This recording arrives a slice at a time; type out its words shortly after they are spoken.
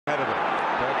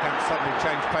suddenly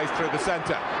change pace through the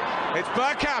centre. It's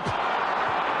Bergkamp.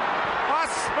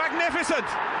 That's magnificent.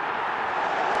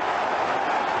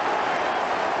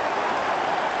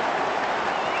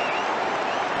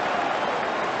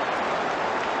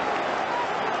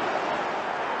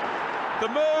 The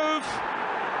move,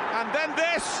 and then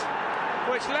this,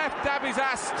 which left Davi's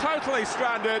ass totally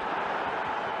stranded.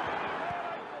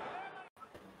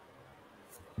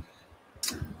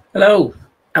 Hello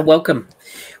and welcome.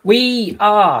 We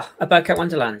are a Bergkamp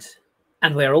Wonderland,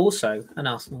 and we're also an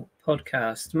Arsenal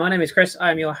podcast. My name is Chris. I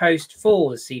am your host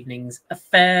for this evening's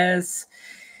affairs.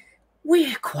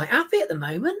 We're quite happy at the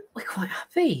moment. We're quite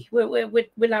happy. We're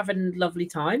having lovely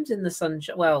times in the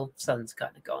sunshine. Well, sun's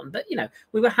kind of gone, but you know,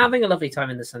 we were having a lovely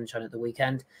time in the sunshine at the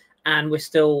weekend, and we're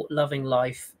still loving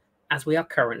life as we are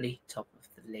currently top of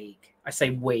the league. I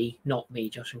say we, not me,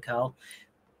 Josh and Karl,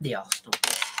 the Arsenal.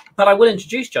 But I will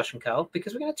introduce Josh and Karl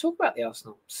because we're going to talk about the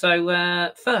Arsenal.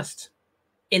 So first,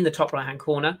 in the top right-hand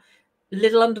corner, a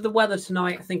little under the weather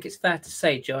tonight, I think it's fair to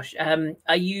say, Josh.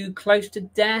 Are you close to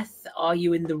death? Are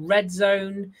you in the red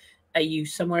zone? Are you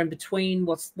somewhere in between?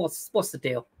 What's the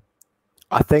deal?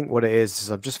 I think what it is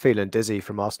I'm just feeling dizzy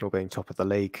from Arsenal being top of the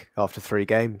league after 3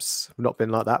 games. We've not been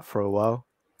like that for a while.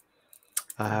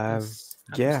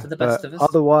 Yeah, for the best of us.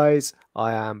 Otherwise,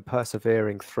 I am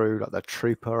persevering through like the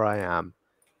trooper I am.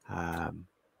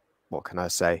 What can I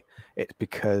say? It's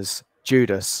because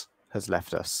Judas has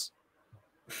left us.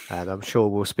 And I'm sure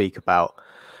we'll speak about,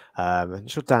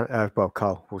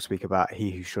 Karl will speak about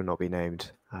he who should not be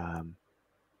named,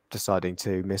 deciding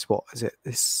to miss, what is it?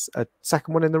 This a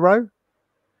second one in the row?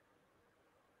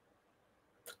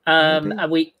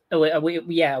 We're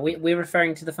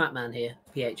referring to the fat man here,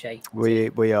 PHA.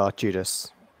 We are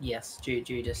Judas. Yes,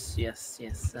 Judas. Yes.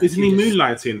 Isn't he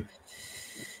moonlighting?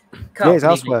 Karl, yeah, he's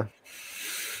elsewhere.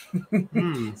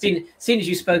 Seeing as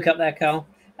you spoke up there, Karl.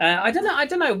 I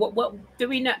don't know. What do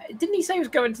we know? Didn't he say he was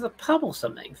going to the pub or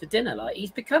something for dinner? Like,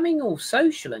 he's becoming all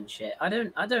social and shit.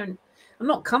 I'm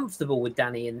not comfortable with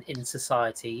Danny in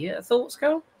society. Yeah, thoughts,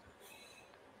 Karl?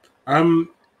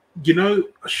 You know,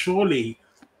 surely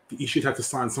he should have to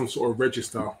sign some sort of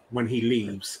register when he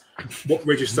leaves. What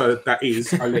register that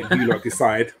is, I'll let you lot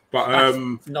decide. But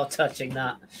not touching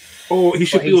that. Or he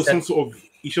should be on some sort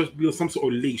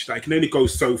of leash that can only go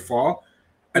so far.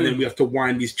 And then we have to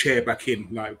wind his chair back in,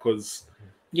 like, because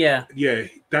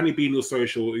Danny being all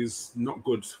social is not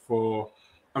good for.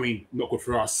 Not good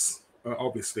for us,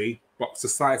 obviously, but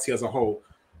society as a whole.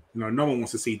 You know, no one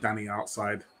wants to see Danny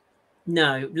outside.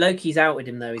 No, Loki's outed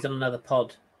him though. He's on another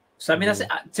pod. So that's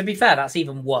to be fair, that's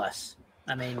even worse.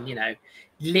 I mean, you know,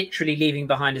 literally leaving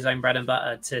behind his own bread and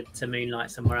butter to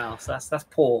moonlight somewhere else. That's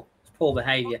poor. It's poor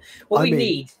behaviour. What we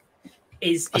need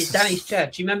is Danny's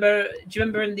chair. Do you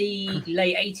remember in the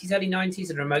late 80s, early 90s,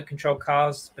 and remote control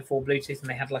cars before Bluetooth, and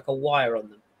they had like a wire on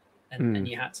them, and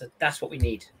you had to. That's what we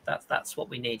need. That's what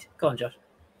we need. Go on, Josh.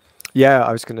 Yeah,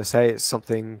 I was going to say it's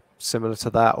something similar to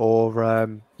that, or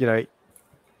you know,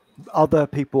 other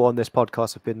people on this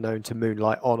podcast have been known to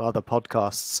moonlight on other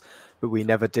podcasts, but we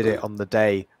never did it on the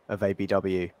day of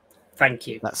ABW. Thank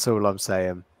you. That's all I'm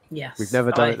saying. Yes, we've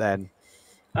never done it then.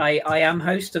 I am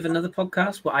host of another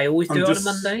podcast, but I always do it on a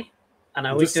Monday, and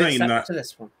I always do it separate to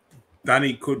this one.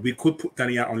 We could put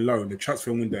Danny out on loan. The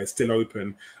transfer window is still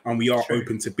open, and we are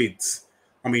open to bids.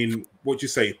 I mean, what'd you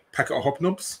say? Packet of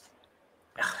hobnobs?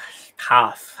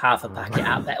 Half a packet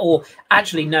out there, or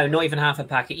actually no, not even half a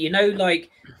packet. You know,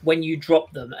 like when you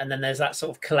drop them, and then there's that sort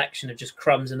of collection of just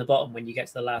crumbs in the bottom when you get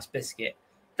to the last biscuit.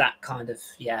 That kind of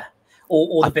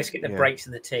or the biscuit that breaks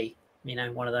in the tea. You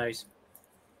know, one of those.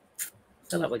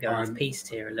 I feel like we're going off piste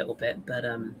here a little bit, but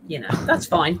you know, that's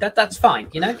fine. That's fine.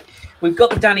 You know, we've got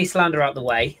the Danny slander out the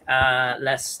way.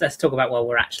 Let's talk about why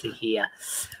we're actually here,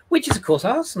 which is of course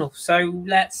Arsenal. So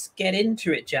let's get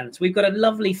into it, gents. We've got a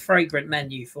lovely, fragrant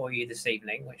menu for you this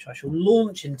evening, which I shall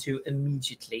launch into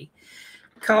immediately.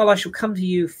 Karl, I shall come to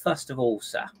you first of all,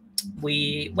 sir.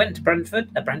 We went to Brentford.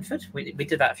 We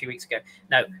did that a few weeks ago.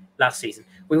 No, last season.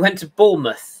 We went to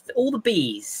Bournemouth, all the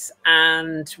bees,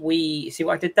 and we see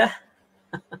what I did there.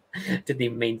 Didn't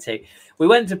even mean to. We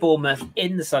went to Bournemouth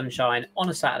in the sunshine on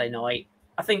a Saturday night.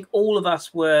 I think all of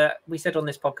us we said on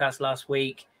this podcast last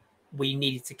week, we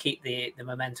needed to keep the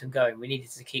momentum going. We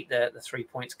needed to keep the 3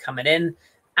 points coming in,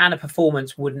 and a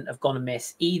performance wouldn't have gone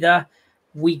amiss either.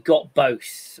 We got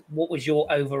both. What was your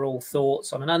overall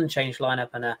thoughts on an unchanged lineup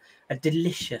and a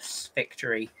delicious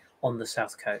victory on the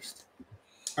South Coast?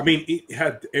 I mean, it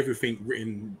had everything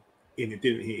written in it,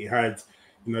 didn't it? It had,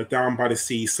 you know, down by the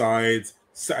seaside,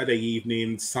 Saturday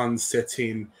evening, sun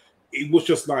setting. It was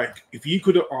just like, if you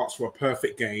could have asked for a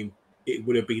perfect game, it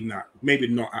would have been that. Maybe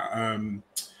not at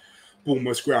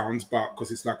Bournemouth grounds, but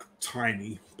because it's like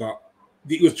tiny, but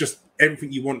it was just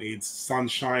everything you wanted. Sun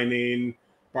shining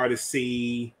by the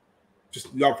sea,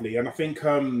 just lovely. And I think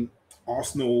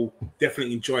Arsenal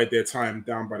definitely enjoyed their time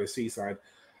down by the seaside.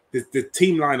 The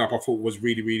team lineup I thought was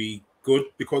really, really good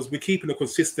because we're keeping a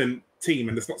consistent team,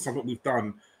 and it's not something we've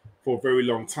done for a very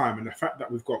long time. And the fact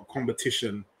that we've got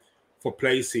competition for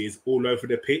places all over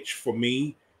the pitch, for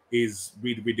me, is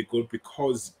really, really good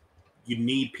because you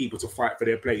need people to fight for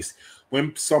their place.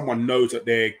 When someone knows that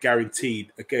they're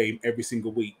guaranteed a game every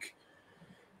single week,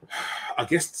 I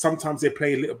guess sometimes they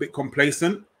play a little bit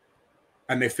complacent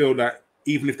and they feel that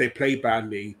even if they play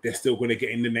badly, they're still going to get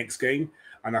in the next game.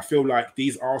 And I feel like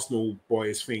these Arsenal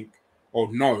boys think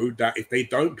or know that if they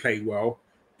don't play well,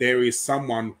 there is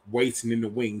someone waiting in the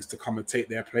wings to come and take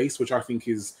their place, which I think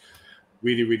is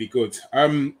really, really good.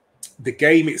 The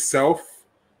game itself,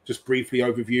 just briefly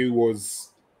overview, was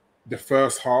the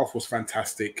first half was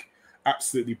fantastic.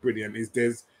 Absolutely brilliant.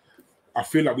 I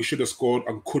feel like we should have scored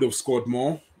and could have scored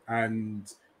more.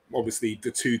 And obviously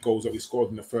the 2 goals that we scored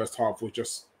in the first half were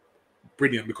just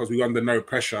brilliant because we were under no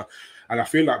pressure. And I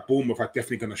feel like Bournemouth are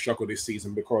definitely going to struggle this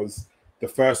season because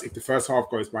if the first half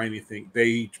goes by anything,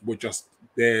 they were just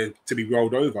there to be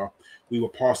rolled over. We were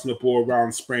passing the ball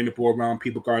around, spraying the ball around,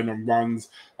 people going on runs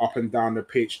up and down the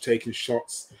pitch, taking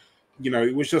shots. You know,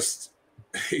 it was just,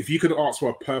 if you could ask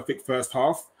for a perfect first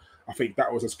half, I think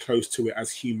that was as close to it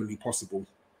as humanly possible.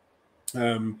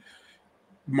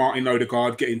 Martin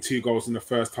Odegaard getting 2 goals in the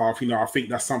first half, you know, I think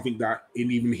that's something that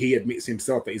even he admits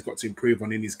himself that he's got to improve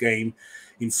on in his game,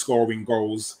 in scoring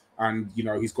goals. And, you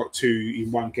know, he's got 2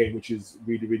 in one game, which is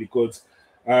really, really good.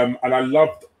 And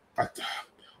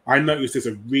I noticed there's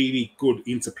a really good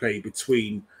interplay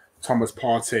between Thomas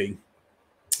Partey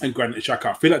and Granit Xhaka.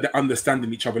 I feel like they're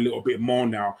understanding each other a little bit more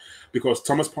now because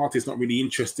Thomas Partey is not really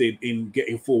interested in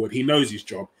getting forward. He knows his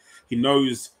job. He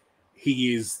knows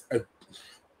he is a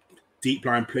deep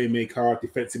line playmaker,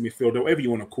 defensive midfielder, whatever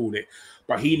you want to call it.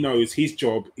 But he knows his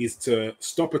job is to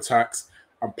stop attacks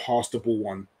and pass the ball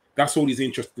on. That's all he's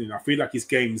interested in. I feel like his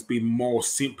game's been more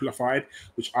simplified,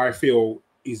 which I feel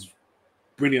is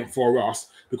brilliant for us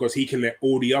because he can let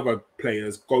all the other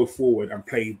players go forward and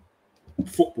play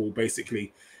football,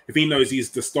 basically. If he knows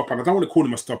he's the stopper, and I don't want to call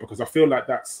him a stopper because I feel like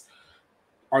that's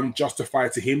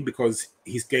unjustified to him because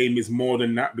his game is more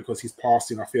than that, because his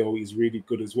passing, I feel, is really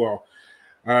good as well.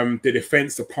 The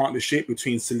defense, the partnership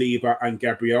between Saliba and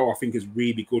Gabriel, I think is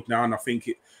really good now, and I think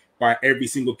by every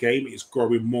single game it's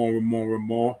growing more and more and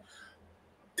more.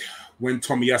 When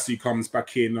Tomiyasu comes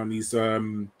back in on his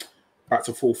back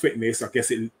to full fitness, I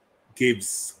guess it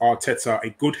gives Arteta a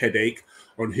good headache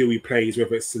on who he plays,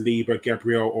 whether it's Saliba,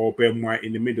 Gabriel, or Ben White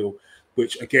in the middle,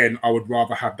 which, again, I would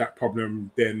rather have that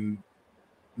problem than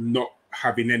not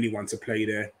having anyone to play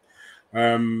there.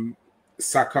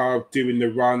 Saka doing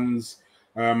the runs,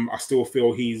 I still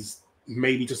feel he's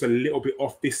maybe just a little bit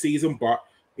off this season, but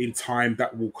in time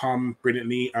that will come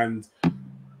brilliantly. And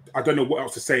I don't know what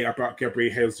else to say about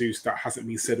Gabriel Jesus that hasn't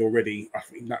been said already. I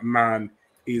think that man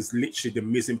is literally the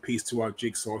missing piece to our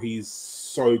jigsaw. He's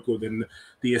so good. And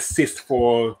the assist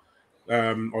for,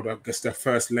 I guess the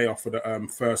first layoff for the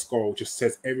first goal just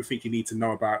says everything you need to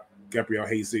know about Gabriel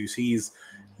Jesus. He's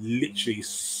literally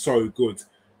so good.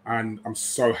 And I'm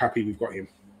so happy we've got him.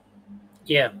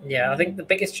 Yeah. I think the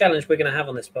biggest challenge we're going to have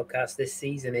on this podcast this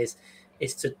season is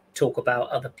to talk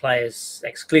about other players,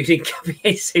 excluding Gabriel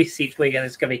Jesus each week. And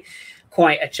it's going to be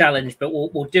quite a challenge, but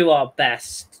we'll do our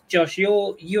best. Josh,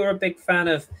 you're a big fan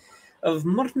of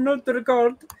Martin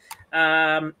Odegaard.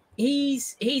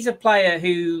 He's a player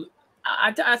who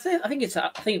I think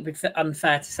it'd be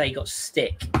unfair to say he got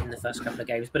stick in the first couple of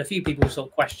games, but a few people sort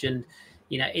of questioned,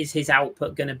 you know, is his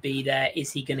output going to be there?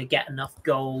 Is he going to get enough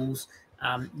goals?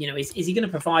 You know, is he going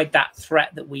to provide that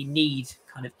threat that we need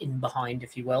kind of in behind,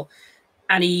 if you will?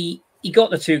 And he got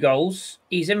the 2 goals.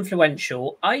 He's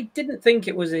influential. I didn't think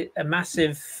it was a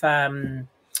massive,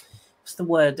 what's the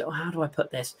word? How do I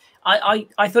put this? I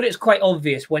thought it was quite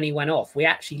obvious when he went off. We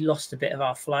actually lost a bit of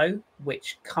our flow,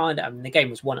 which kind of, I mean, the game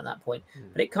was won at that point,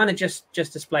 but it kind of just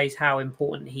displays how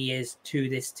important he is to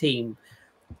this team.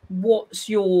 What's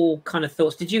your kind of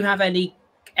thoughts? Did you have any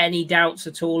doubts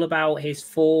at all about his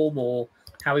form or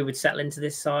how he would settle into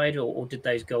this side, or did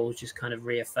those goals just kind of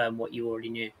reaffirm what you already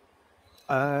knew?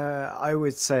 I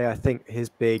would say I think his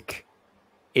big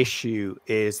issue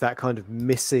is that kind of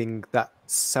missing that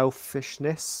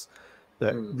selfishness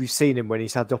that we've seen him when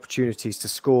he's had opportunities to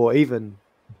score. Even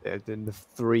in the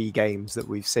 3 games that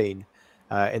we've seen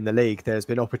in the league, there's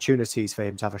been opportunities for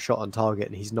him to have a shot on target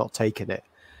and he's not taken it.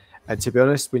 And to be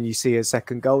honest, when you see his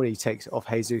second goal and he takes it off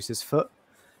Jesus's foot,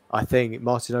 I think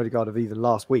Martin Odegaard of even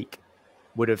last week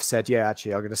would have said, yeah,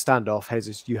 actually, I'm going to stand off.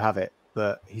 Jesus, you have it.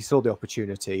 But he saw the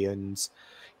opportunity, and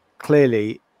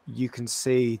clearly you can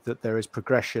see that there is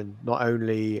progression, not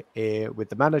only with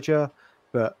the manager,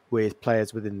 but with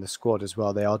players within the squad as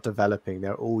well. They are developing.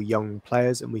 They're all young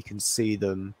players, and we can see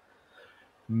them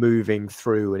moving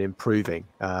through and improving.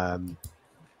 I'm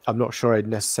not sure I'd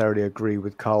necessarily agree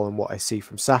with Karl on what I see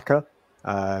from Saka.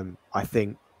 I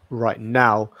think right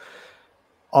now,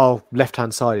 our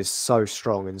left-hand side is so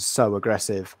strong and so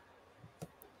aggressive.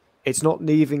 It's not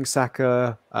leaving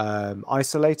Saka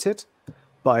isolated,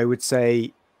 but I would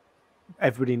say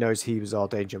everybody knows he was our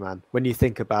danger man. When you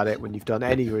think about it, when you've done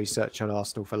any research on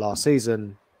Arsenal for last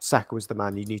season, Saka was the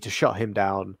man. You need to shut him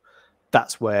down.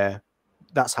 That's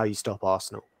how you stop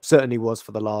Arsenal. Certainly was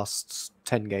for the last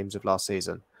 10 games of last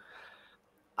season.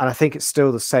 And I think it's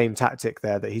still the same tactic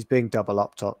there, that he's being doubled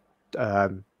up.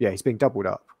 He's being doubled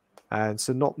up. And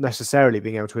so not necessarily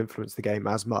being able to influence the game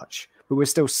as much, but we're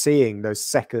still seeing those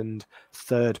second,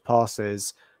 third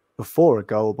passes before a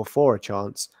goal, before a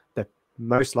chance. They're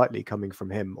most likely coming from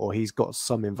him, or he's got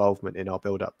some involvement in our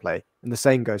build-up play. And the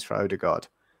same goes for Odegaard.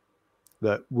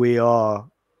 That we've got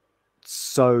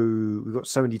so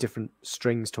many different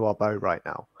strings to our bow right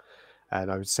now. And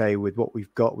I would say with what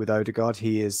we've got with Odegaard,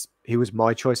 he was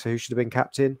my choice for who should have been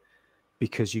captain,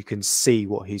 because you can see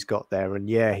what he's got there. And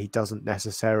yeah, he doesn't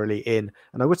necessarily and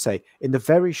I would say in the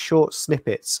very short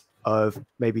snippets of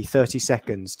maybe 30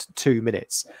 seconds to 2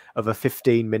 minutes of a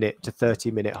 15-minute to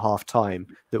 30-minute half time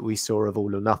that we saw of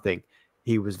All or Nothing,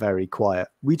 he was very quiet.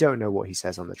 We don't know what he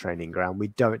says on the training ground. We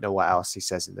don't know what else he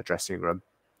says in the dressing room.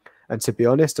 And to be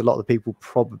honest, a lot of the people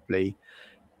probably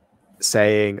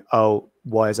saying, oh,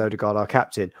 why is Odegaard our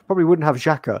captain? Probably wouldn't have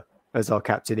Xhaka as our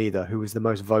captain either, who was the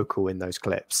most vocal in those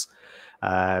clips.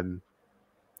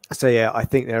 So yeah, I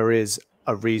think there is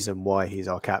a reason why he's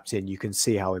our captain. You can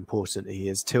see how important he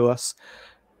is to us.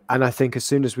 And I think as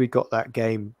soon as we got that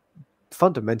game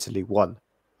fundamentally won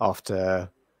after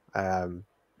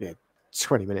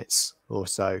 20 minutes or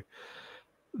so,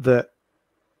 that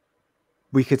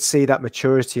we could see that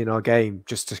maturity in our game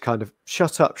just to kind of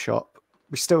shut up shop.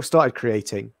 We still started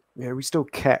creating. We still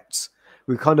kept.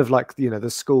 We were kind of like, the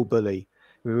school bully.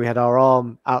 I mean, we had our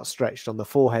arm outstretched on the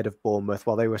forehead of Bournemouth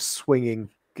while they were swinging,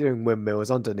 doing windmills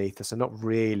underneath us and not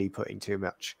really putting too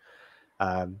much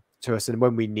to us. And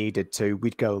when we needed to,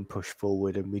 we'd go and push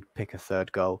forward and we'd pick a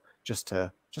third goal just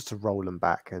to roll them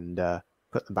back and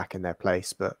put them back in their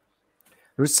place. But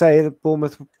I would say that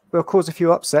Bournemouth will cause a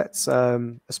few upsets,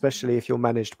 especially if you're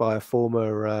managed by a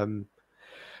former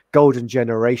golden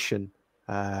generation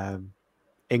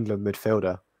England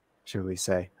midfielder, shall we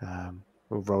say.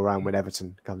 We'll roll around when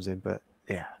Everton comes in, but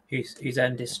yeah. Who's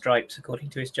earned his stripes according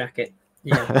to his jacket.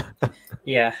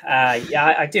 Yeah.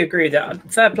 I do agree with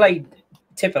that. Fair play,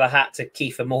 tip of the hat to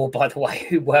Kiefer Moore, by the way,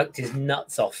 who worked his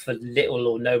nuts off for little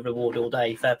or no reward all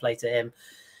day. Fair play to him.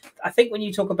 I think when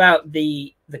you talk about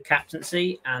the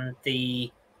captaincy and the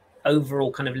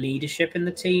overall kind of leadership in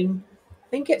the team, I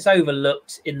think it's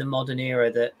overlooked in the modern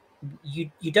era that you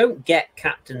don't get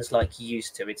captains like you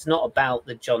used to. It's not about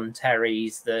the John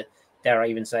Terrys, dare I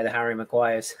even say the Harry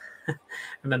Maguires.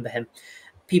 Remember him?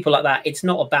 People like that. It's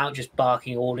not about just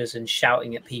barking orders and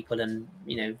shouting at people and,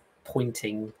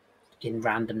 pointing in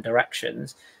random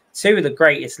directions. Two of the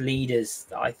greatest leaders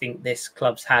that I think this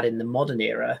club's had in the modern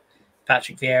era,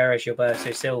 Patrick Vieira,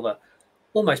 Gilberto Silva,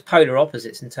 almost polar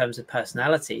opposites in terms of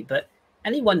personality. But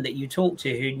anyone that you talk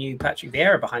to who knew Patrick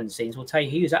Vieira behind the scenes will tell you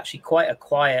he was actually quite a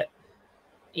quiet,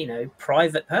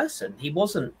 private person. He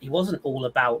wasn't all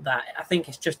about that. I think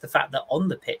it's just the fact that on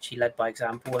the pitch he led by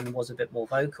example and was a bit more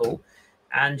vocal.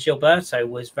 And Gilberto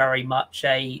was very much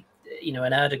an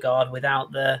Odegaard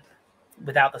without the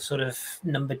sort of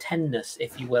number 10ness,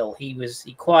 if you will. He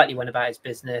quietly went about his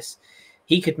business.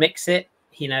 He could mix it.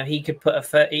 He could put a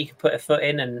foot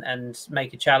in and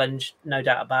make a challenge, no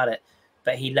doubt about it.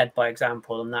 But he led by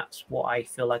example, and that's what I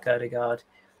feel like Odegaard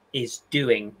is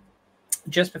doing.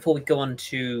 Just before we go on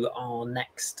to our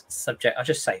next subject, I'll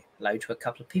just say hello to a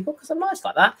couple of people because I'm nice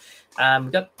like that.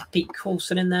 We've got Pete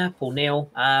Coulson in there, Paul Neal,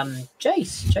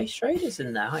 Jace Schrader's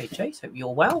in there. Hi, Jace. Hope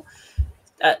you're well.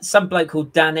 Some bloke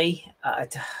called Danny. I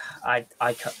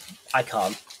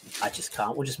can't. I just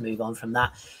can't. We'll just move on from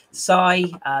that. Sai,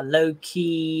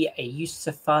 Loki,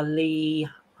 Yusuf Ali,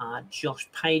 Josh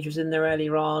Page was in there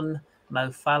earlier on. Mo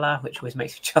Fala, which always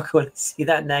makes me chuckle when I see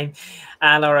that name,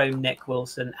 and our own Nick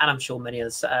Wilson, and I'm sure many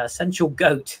others. Essential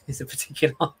Goat is a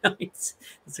particular night.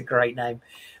 It's a great name.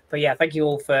 But yeah, thank you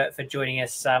all for joining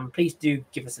us. Please do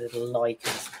give us a little like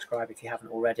and subscribe if you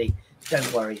haven't already.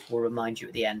 Don't worry, we'll remind you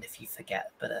at the end if you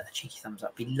forget, but a cheeky thumbs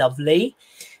up would be lovely.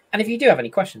 And if you do have any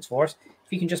questions for us,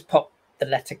 if you can just pop the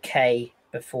letter K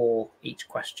before each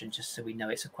question, just so we know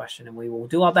it's a question, and we will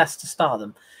do our best to star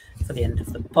them for the end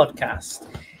of the podcast.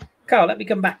 Karl, let me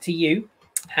come back to you,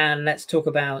 and let's talk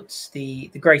about the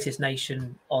greatest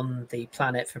nation on the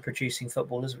planet for producing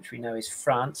footballers, which we know is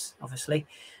France, obviously.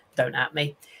 Don't at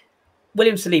me.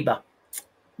 William Saliba.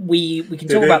 We can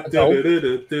talk about the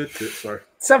goal. Sorry.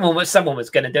 Someone was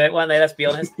going to do it, weren't they? Let's be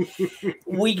honest.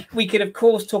 we could, of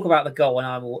course, talk about the goal, and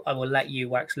I will let you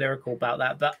wax lyrical about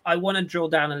that. But I want to drill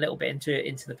down a little bit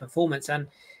into the performance, and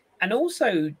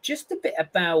also just a bit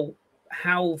about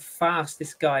how fast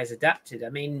this guy has adapted. I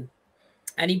mean,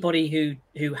 anybody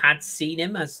who had seen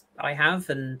him, as I have,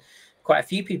 and quite a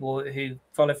few people who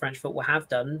follow French football have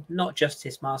done, not just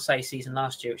his Marseille season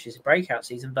last year, which is a breakout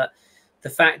season, but the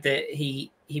fact that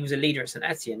he was a leader at St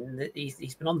Etienne, that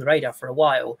he's been on the radar for a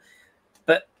while.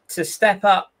 But to step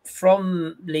up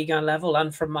from Ligue 1 level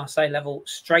and from Marseille level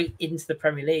straight into the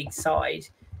Premier League side,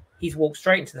 he's walked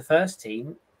straight into the first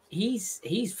team. He's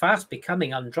fast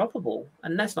becoming undroppable.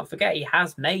 And let's not forget, he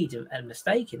has made a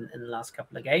mistake in the last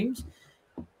couple of games.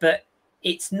 But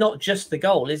it's not just the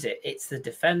goal, is it? It's the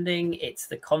defending, it's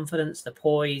the confidence, the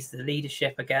poise, the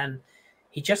leadership again.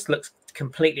 He just looks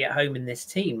completely at home in this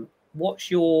team.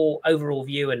 What's your overall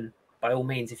view? And by all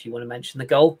means, if you want to mention the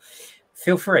goal,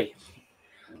 feel free.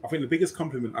 I think the biggest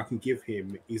compliment I can give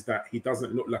him is that he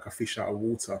doesn't look like a fish out of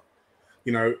water.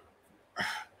 You know, I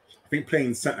think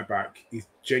playing centre-back is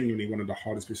genuinely one of the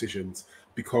hardest positions,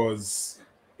 because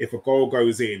if a goal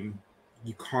goes in,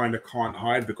 you kind of can't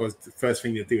hide, because the first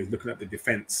thing you do is looking at the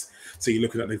defence. So you're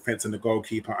looking at the defence and the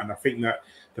goalkeeper. And I think that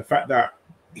the fact that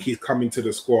he's come into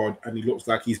the squad and he looks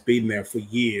like he's been there for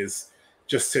years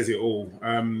just says it all.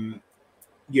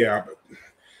 Yeah,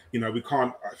 you know, we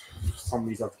can't, some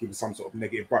reason have to give it some sort of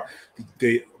negative, but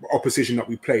the opposition that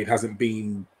we played hasn't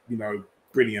been, you know,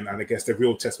 brilliant. And I guess the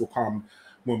real test will come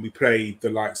when we play the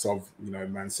likes of, you know,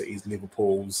 Man City's,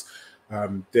 Liverpool's,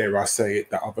 dare I say it,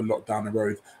 that other lot down the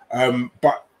road.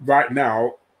 But right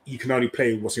now, you can only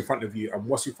play what's in front of you, and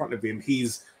what's in front of him,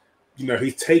 he's, you know,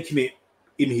 he's taking it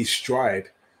in his stride.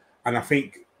 And I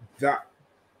think that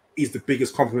is the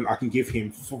biggest compliment I can give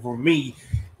him. For me,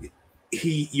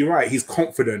 you're right, he's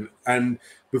confident. And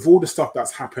with all the stuff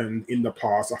that's happened in the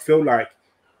past, I feel like,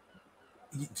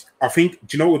 I think,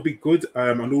 do you know what would be good?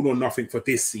 An all or nothing for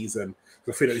this season.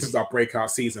 I feel like this is our breakout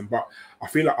season. But I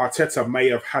feel like Arteta may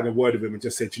have had a word with him and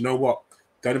just said, you know what?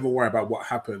 Don't even worry about what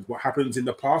happened. What happens in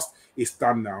the past, it's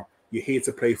done now. You're here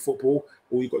to play football.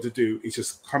 All you've got to do is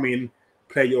just come in,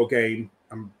 play your game,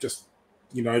 and just,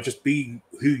 you know, just be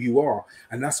who you are.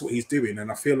 And that's what he's doing.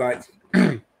 And I feel like,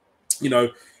 you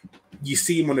know, you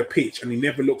see him on the pitch and he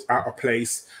never looks out of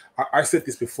place. I said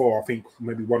this before, I think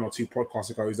maybe 1 or 2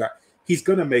 podcasts ago, is that he's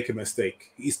going to make a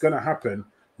mistake. It's going to happen.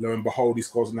 Lo and behold, he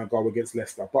scores on that goal against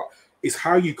Leicester. But it's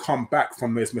how you come back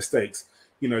from those mistakes.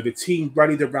 You know, the team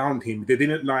rallied around him. They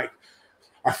didn't like...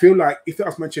 I feel like if it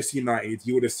was Manchester United,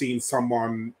 you would have seen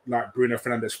someone like Bruno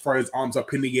Fernandes throw his arms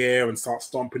up in the air and start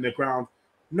stomping the ground.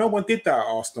 No one did that at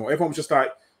Arsenal. Everyone was just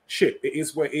like, shit, it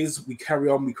is what it is. We carry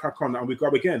on, we crack on, and we go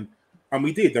again. And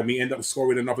we did. And we end up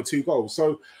scoring another 2 goals.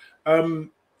 So,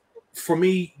 for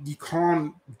me, you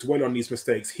can't dwell on these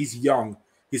mistakes. He's young.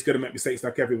 He's going to make mistakes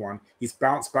like everyone. He's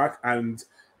bounced back. And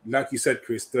like you said,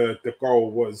 Kris, the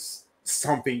goal was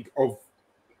something of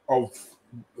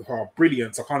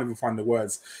brilliance. I can't even find the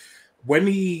words. When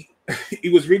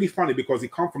it was really funny because he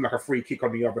come from like a free kick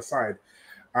on the other side.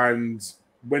 And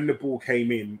when the ball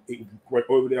came in, it went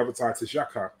over the other side to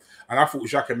Xhaka. And I thought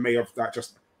Xhaka may have that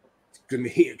just going to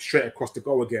hit it straight across the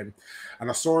goal again. And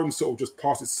I saw him sort of just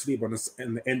pass his sleeve on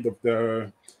the end of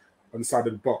on the side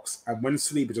of the box. And when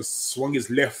Saliba just swung his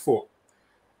left foot,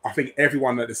 I think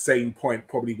everyone at the same point,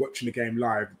 probably watching the game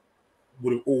live,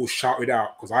 would have all shouted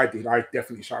out, because I did. I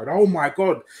definitely shouted, oh my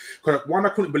God. Because 1, I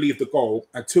couldn't believe the goal.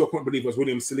 And 2, I couldn't believe it was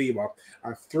William Saliba.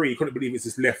 And 3, I couldn't believe it's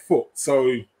his left foot.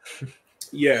 So,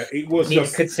 yeah, it was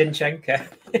just... Zinchenko.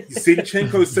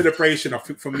 Zinchenko's celebration, I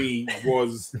think, for me,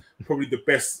 was probably the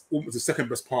best, almost the second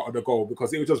best part of the goal,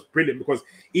 because it was just brilliant. Because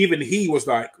even he was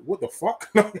like, what the fuck?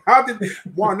 How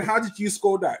did you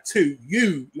score that? 2,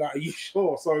 you, like, are you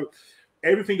sure? So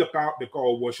everything about the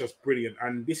goal was just brilliant.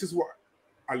 And this is what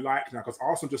I like now, because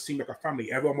Arsenal just seemed like a family.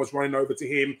 Everyone was running over to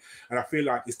him. And I feel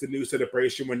like it's the new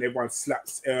celebration when everyone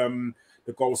slaps the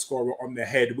goal scorer on the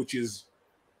head, which is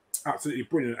absolutely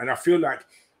brilliant. And I feel like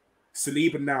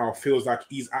Saliba now feels like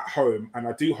he's at home, and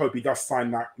I do hope he does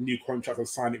sign that new contract and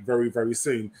sign it very, very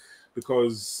soon,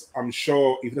 because I'm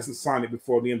sure if he doesn't sign it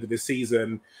before the end of the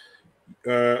season,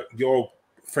 your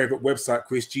favourite website,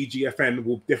 Chris, GGFN,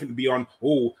 will definitely be on,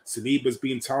 oh, Saliba's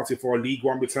being touted for a League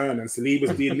One return, and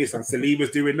Saliba's doing this, and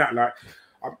Saliba's doing that. Like,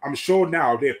 I'm sure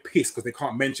now they're pissed because they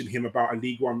can't mention him about a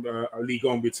League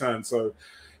One return. So,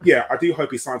 yeah, I do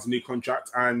hope he signs a new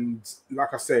contract. And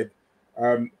like I said,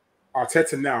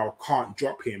 Arteta now can't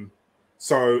drop him.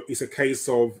 So it's a case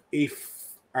of if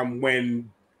and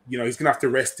when, you know, he's going to have to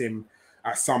rest him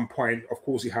at some point. Of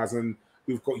course he hasn't.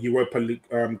 We've got Europa League,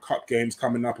 Cup games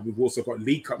coming up, and we've also got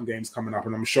League Cup games coming up.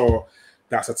 And I'm sure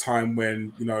that's a time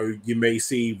when, you know, you may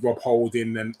see Rob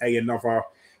Holding and another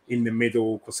in the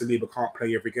middle because Saliba can't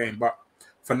play every game. But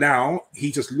for now,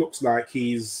 he just looks like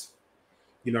he's,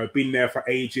 you know, been there for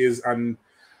ages. And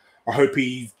I hope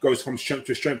he goes from strength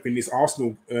to strength in this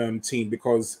Arsenal team,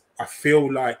 because I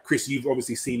feel like, Chris, you've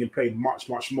obviously seen him play much,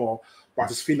 much more, but I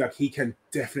just feel like he can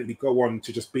definitely go on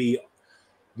to just be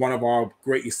one of our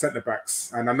greatest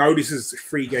centre-backs. And I know this is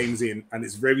 3 games in, and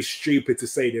it's very stupid to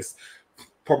say this,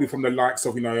 probably from the likes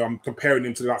of, you know, I'm comparing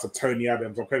him to the likes of Tony Adams,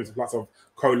 I'm comparing him to the likes of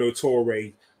Kolo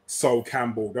Toure, Sol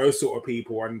Campbell, those sort of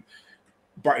people.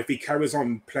 But if he carries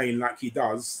on playing like he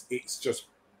does, it's just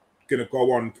going to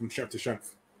go on from strength to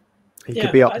strength. He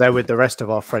could be up there with the rest of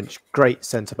our French great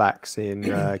centre-backs in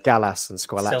Gallas and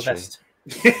Squalacci.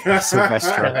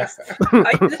 Sylvester.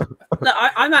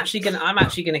 I'm actually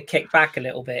gonna kick back a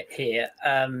little bit here.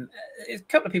 A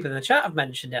couple of people in the chat have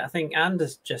mentioned it. I think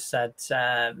Anders just said,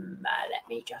 "Let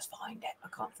me just find it. I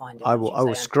can't find it." I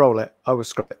will scroll it. I will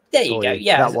scroll it. There you go.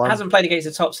 Yeah, hasn't played against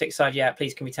the top 6 side yet.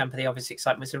 Please, can we temper the obvious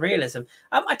excitement with realism?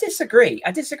 I disagree,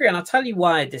 and I'll tell you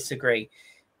why I disagree.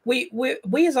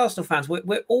 We as Arsenal fans,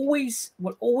 we're always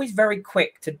very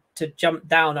quick to jump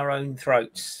down our own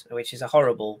throats, which is a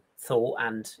horrible thought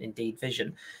and indeed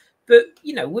vision. But,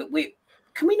 you know, we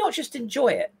can we not just enjoy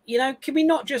it? You know, can we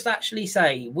not just actually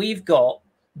say we've got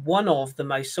one of the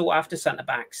most sought after centre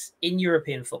backs in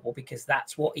European football, because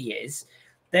that's what he is.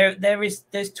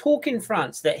 There's talk in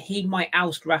France that he might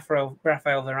oust Raphael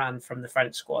Varane from the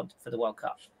French squad for the World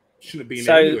Cup. Shouldn't be in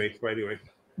it anyway.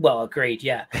 Well, agreed,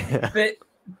 yeah.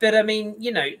 But I mean,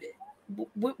 you know,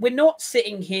 we're not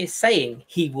sitting here saying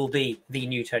he will be the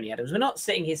new Tony Adams. We're not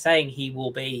sitting here saying he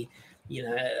will be, you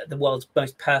know, the world's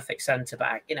most perfect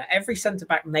centre-back. You know, every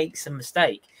centre-back makes a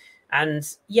mistake. And,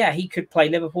 yeah, he could play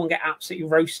Liverpool and get absolutely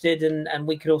roasted, and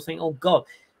we could all think, oh, God.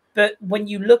 But when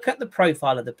you look at the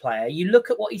profile of the player, you look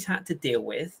at what he's had to deal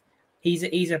with, he's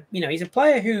a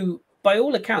player who, by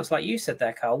all accounts, like you said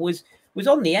there, Karl, was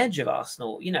on the edge of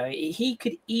Arsenal. You know, he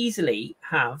could easily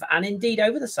have, and indeed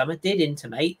over the summer did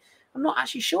intimate, I'm not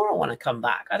actually sure I want to come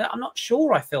back. I'm not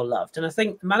sure I feel loved. And I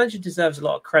think the manager deserves a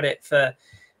lot of credit for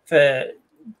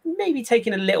maybe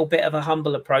taking a little bit of a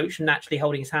humble approach and actually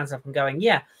holding his hands up and going,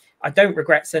 yeah, I don't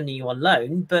regret sending you on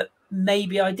loan, but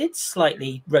maybe I did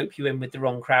slightly rope you in with the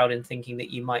wrong crowd and thinking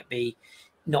that you might be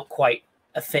not quite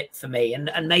a fit for me. And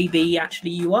maybe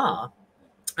actually you are.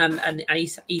 And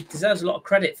he deserves a lot of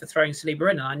credit for throwing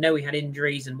Saliba in. And I know he had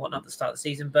injuries and whatnot at the start of the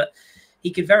season, but he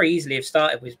could very easily have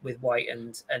started with White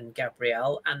and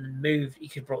Gabriel and moved. He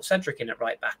could have brought Cedric in at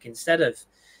right back instead of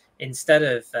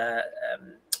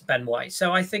Ben White.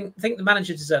 So I think the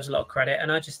manager deserves a lot of credit.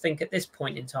 And I just think at this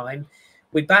point in time,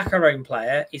 we back our own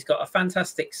player. He's got a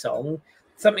fantastic song.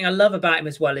 Something I love about him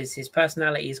as well is his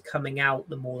personality is coming out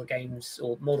the more the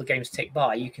games tick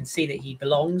by. You can see that he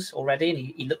belongs already and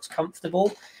he looks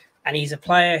comfortable. And he's a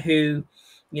player who,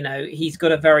 you know, he's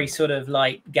got a very sort of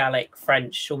like Gallic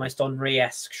French, almost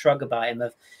Henri-esque shrug about him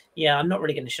of, yeah, I'm not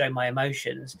really going to show my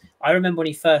emotions. I remember when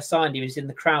he first signed, he was in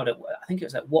the crowd I think it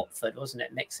was at Watford, wasn't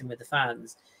it? Mixing with the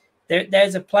fans.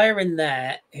 There's a player in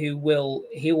there he will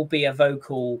be a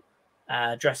vocal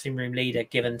dressing room leader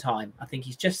given time. I think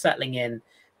he's just settling in.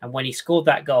 And when he scored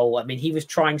that goal, I mean, he was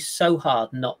trying so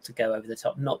hard not to go over the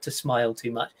top, not to smile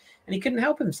too much, and he couldn't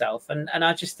help himself. And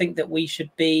I just think that we should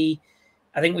be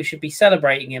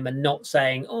celebrating him and not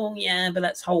saying, oh, yeah, but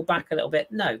let's hold back a little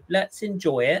bit. No, let's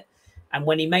enjoy it. And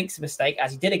when he makes a mistake,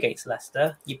 as he did against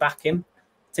Leicester, you back him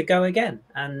to go again.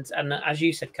 And as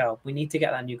you said, Karl, we need to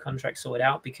get that new contract sorted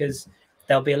out, because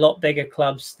there'll be a lot bigger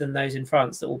clubs than those in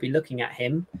France that will be looking at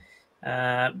him.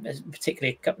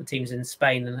 Particularly a couple of teams in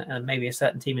Spain and maybe a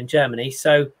certain team in Germany.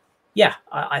 So, yeah,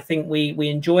 I think we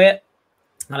enjoy it.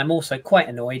 And I'm also quite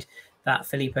annoyed that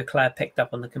Philippe Claire picked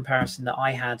up on the comparison that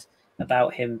I had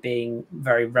about him being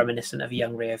very reminiscent of a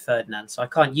young Rio Ferdinand. So I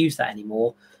can't use that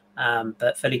anymore.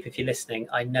 But Philippe, if you're listening,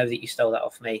 I know that you stole that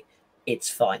off me.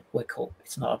 It's fine. We're cool.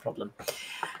 It's not a problem.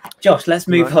 Josh, let's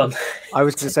move on. I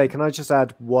was going to say, can I just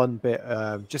add one bit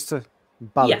just to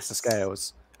balance the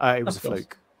scales? It was a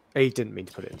fluke. He didn't mean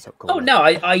to put it in top corner. Oh no,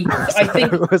 I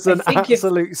think it was an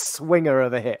absolute swinger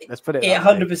of a hit. Let's put it. It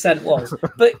 100% was.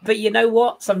 But you know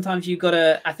what? Sometimes you've got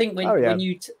to. I think when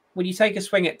you take a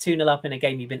swing at 2-0 up in a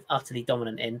game you've been utterly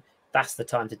dominant in, that's the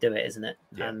time to do it, isn't it?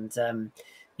 Yeah. And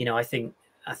you know, I think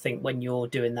when you're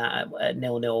doing that at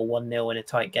 0-0 or 1-0 in a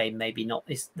tight game, maybe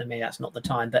that's not the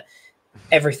time. But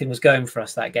everything was going for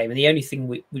us that game, and the only thing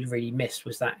we really missed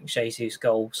was that Jesus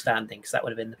goal standing, because that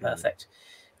would have been the perfect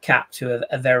cap to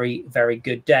a very, very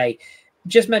good day.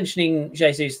 Just mentioning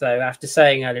Jesus, though, after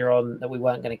saying earlier on that we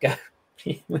weren't going to go,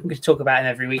 we're going to talk about him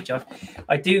every week, Josh.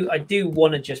 I do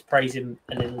want to just praise him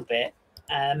a little bit.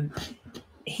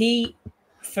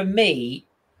 For me,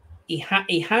 he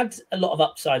had a lot of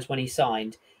upsides when he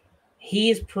signed.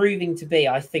 He is proving to be,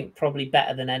 I think, probably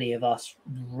better than any of us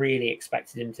really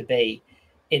expected him to be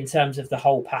in terms of the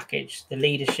whole package, the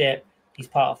leadership. He's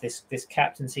part of this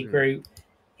captaincy group.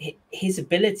 His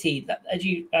ability,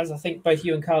 as I think both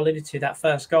you and Karl alluded to, that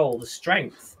first goal, the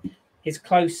strength, his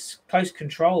close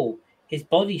control, his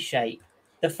body shape,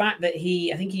 the fact that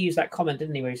I think he used that comment,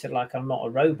 didn't he, where he said, like, I'm not a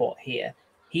robot here.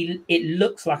 It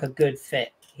looks like a good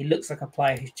fit. He looks like a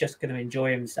player who's just going to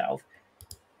enjoy himself.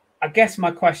 I guess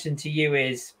my question to you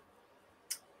is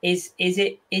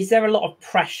there a lot of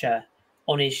pressure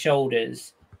on his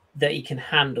shoulders that he can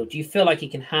handle? Do you feel like he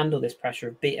can handle this pressure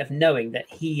of knowing that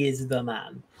he is the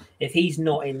man? If he's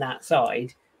not in that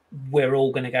side, we're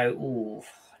all going to go, ooh,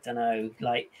 I don't know,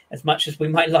 like, as much as we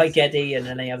might like Eddie and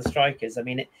any other strikers, I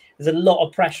mean, there's a lot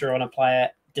of pressure on a player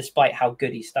despite how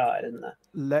good he started, isn't there?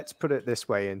 Let's put it this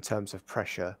way in terms of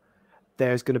pressure.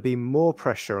 There's going to be more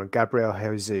pressure on Gabriel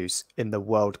Jesus in the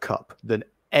World Cup than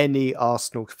any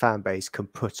Arsenal fan base can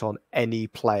put on any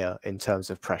player in terms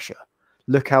of pressure.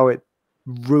 Look how it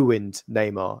ruined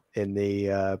Neymar in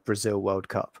the Brazil World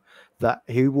Cup. That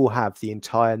he will have the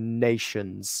entire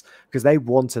nations, because they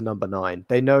want a number 9.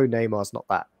 They know Neymar's not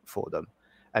that for them.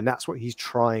 And that's what he's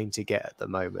trying to get at the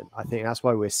moment. I think that's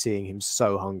why we're seeing him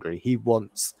so hungry. He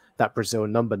wants that Brazil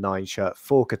number 9 shirt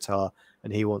for Qatar,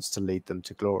 and he wants to lead them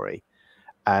to glory.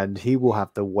 And he will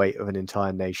have the weight of an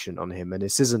entire nation on him. And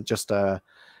this isn't just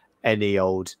any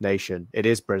old nation. It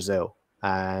is Brazil.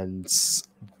 And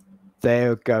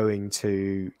they're going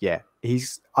to,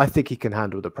 I think he can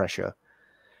handle the pressure.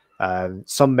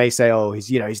 Some may say, oh,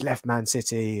 he's left Man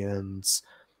City and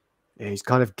he's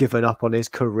kind of given up on his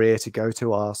career to go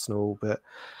to Arsenal. But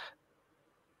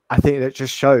I think that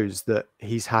just shows that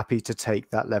he's happy to take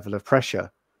that level of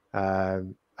pressure.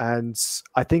 And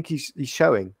I think he's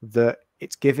showing that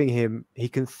it's giving him, he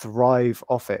can thrive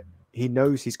off it. He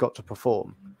knows he's got to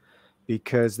perform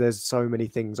because there's so many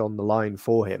things on the line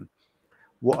for him.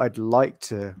 What I'd like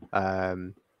to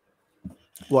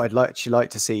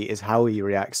see is how he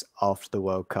reacts after the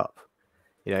World Cup.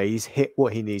 You know, he's hit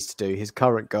what he needs to do. His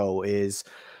current goal is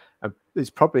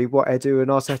probably what Edu and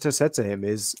Arteta said to him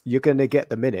is, you're going to get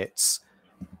the minutes,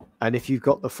 and if you've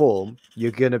got the form,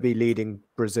 you're going to be leading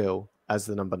Brazil as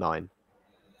the number 9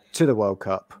 to the World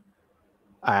Cup.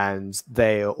 And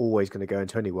they are always going to go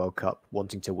into any World Cup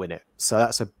wanting to win it. So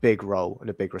that's a big role and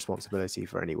a big responsibility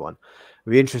for anyone.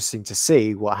 It'll be interesting to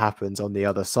see what happens on the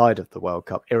other side of the World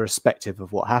Cup, irrespective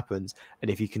of what happens.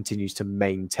 And if he continues to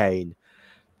maintain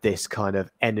this kind of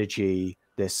energy,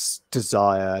 this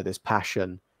desire, this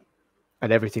passion,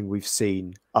 and everything we've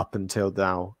seen up until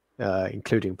now,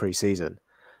 including pre-season.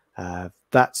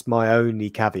 That's my only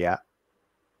caveat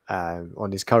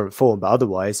on his current form. But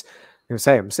otherwise, I'm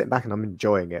sitting back and I'm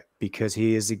enjoying it because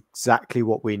he is exactly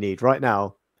what we need. Right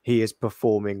now, he is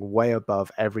performing way above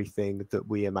everything that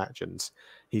we imagined.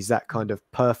 He's that kind of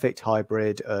perfect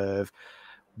hybrid of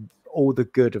all the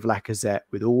good of Lacazette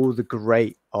with all the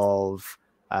great of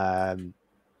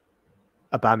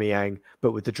Aubameyang,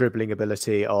 but with the dribbling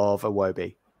ability of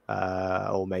Iwobi,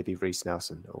 or maybe Reece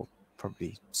Nelson, or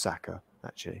probably Saka,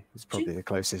 actually. He's probably the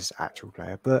closest actual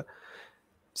player. But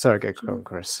sorry, go on,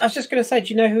 Chris. I was just going to say,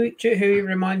 do you know who he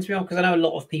reminds me of? Because I know a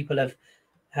lot of people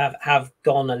have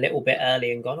gone a little bit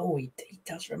early and gone, oh, he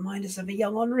does remind us of a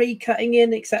young Henry cutting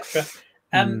in, etc.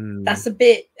 That's a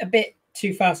bit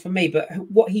too fast for me. But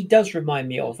what he does remind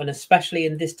me of, and especially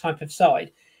in this type of side,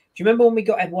 do you remember when we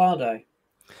got Eduardo?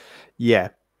 Yeah,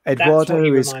 Eduardo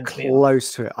is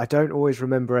close to it. I don't always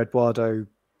remember Eduardo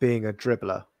being a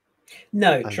dribbler.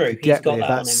 No, true. He's got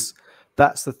that on him.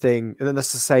 That's the thing. And then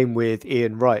that's the same with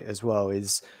Ian Wright as well.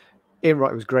 Ian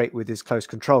Wright was great with his close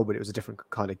control, but it was a different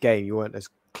kind of game. You weren't as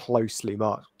closely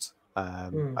marked,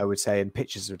 I would say, and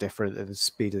pitches were different and the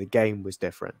speed of the game was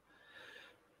different.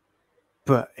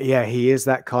 But yeah, he is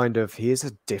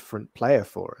a different player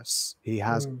for us. He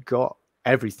has got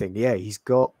everything. Yeah, he's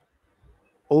got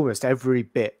almost every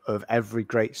bit of every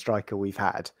great striker we've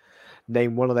had.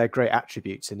 Name one of their great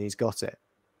attributes, and he's got it.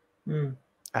 Mm.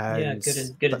 And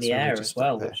good in the air as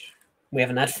well, which we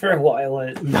haven't had for a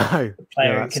while. No, a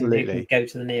player who can go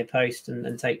to the near post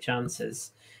and take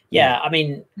chances. Yeah, I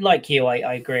mean, like you,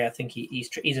 I agree. I think he's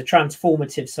a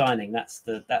transformative signing. That's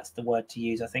the word to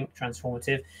use. I think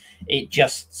transformative. It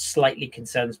just slightly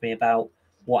concerns me about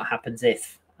what happens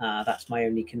if. That's my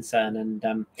only concern,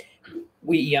 and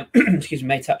we excuse me,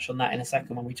 may touch on that in a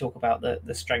second when we talk about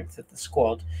the strength of the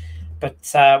squad. But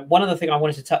one other thing I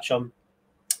wanted to touch on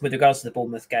with regards to the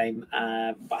Bournemouth game,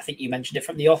 I think you mentioned it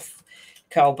from the off,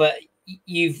 Karl, but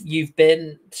you've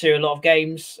been to a lot of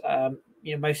games.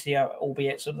 Mostly,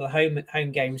 albeit sort of the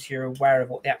home games, you're aware of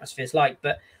what the atmosphere is like.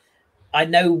 But I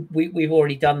know we've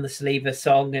already done the Saliba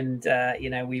song, and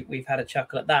we've had a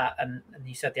chuckle at that. And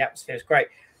you said the atmosphere is great.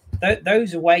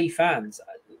 Those away fans,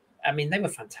 I mean, they were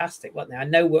fantastic, weren't they? I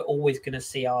know we're always going to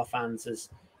see our fans as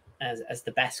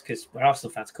the best because we're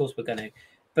Arsenal fans, of course we're going to.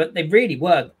 But they really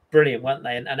were brilliant, weren't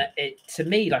they? And it to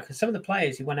me, like some of the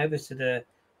players who went over to the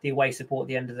away support at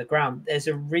the end of the ground, there's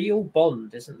a real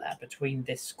bond, isn't there, between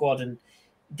this squad and,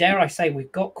 dare I say,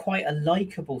 we've got quite a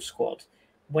likeable squad.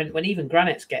 When even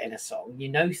Granit's getting a song,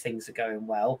 things are going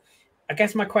well. I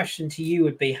guess my question to you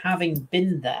would be, having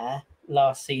been there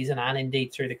last season and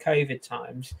indeed through the COVID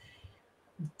times,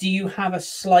 do you have a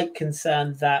slight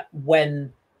concern that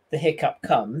when the hiccup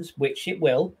comes, which it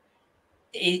will,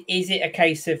 is it a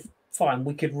case of, fine,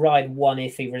 we could ride one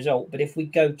iffy result, but if we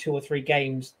go 2 or 3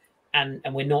 games and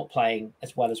we're not playing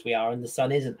as well as we are and the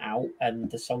sun isn't out and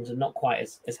the songs are not quite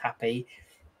as happy,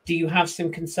 do you have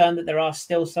some concern that there are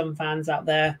still some fans out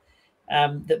there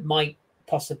that might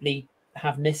possibly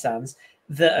have Nissans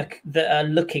that are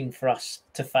looking for us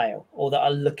to fail or that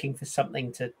are looking for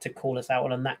something to call us out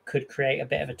on, and that could create a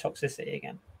bit of a toxicity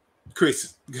again?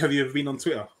 Kris, have you ever been on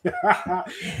Twitter?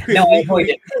 Kris, no, I avoid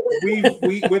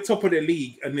it. We're top of the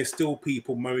league, and there's still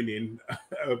people moaning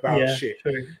about shit.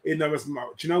 True. As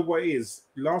much. Do you know what it is?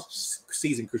 Last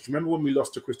season, Kris, remember when we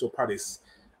lost to Crystal Palace,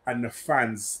 and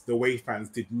the away fans,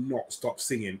 did not stop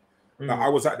singing. Like, I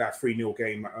was at that 3-0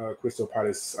 game at Crystal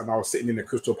Palace, and I was sitting in the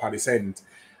Crystal Palace end,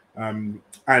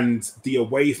 and the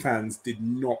away fans did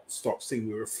not stop singing.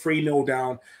 We were 3-0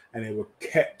 down, and they were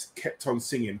kept on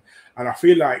singing. And I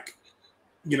feel like,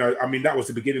 that was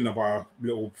the beginning of our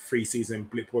little pre-season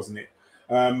blip, wasn't it?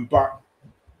 But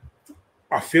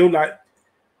I feel like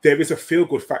there is a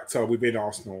feel-good factor within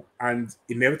Arsenal, and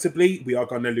inevitably we are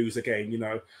going to lose a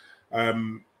game.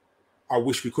 I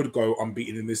wish we could go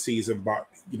unbeaten in this season, but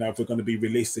if we're going to be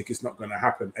realistic, it's not going to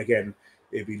happen. Again,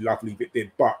 it'd be lovely if it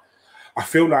did. But I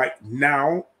feel like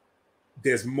now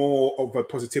there's more of a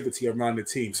positivity around the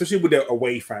team, especially with the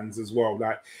away fans as well.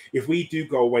 Like, if we do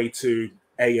go away to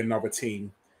another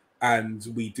team and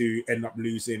we do end up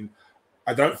losing,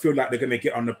 I don't feel like they're going to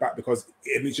get on the back, because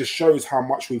it just shows how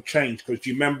much we've changed. Because do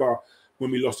you remember when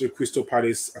we lost to Crystal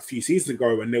Palace a few seasons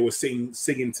ago and they were singing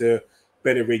to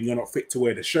Bellerin, "You're not fit to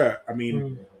wear the shirt"? I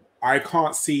mean, I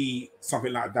can't see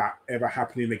something like that ever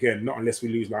happening again, not unless we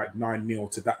lose like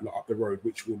 9-0 to that lot up the road,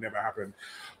 which will never happen.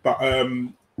 But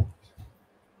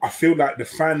I feel like the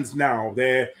fans now,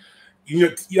 they're,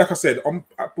 like I said,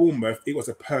 at Bournemouth, it was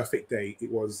a perfect day.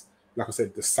 It was, like I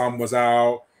said, the sun was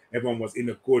out, everyone was in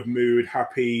a good mood,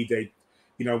 happy. They,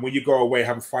 when you go away,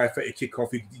 have a 5:30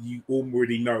 kickoff, you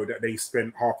already know that they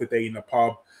spent half the day in the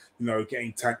pub,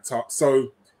 getting tanked up.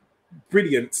 So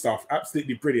brilliant stuff,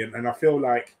 absolutely brilliant. And I feel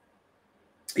like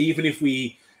even if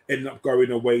we end up going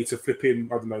away to flipping,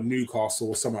 I don't know, Newcastle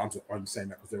or someone, I'm saying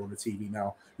that because they're on the TV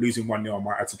now, losing 1-0, I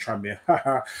might have to Tranmere.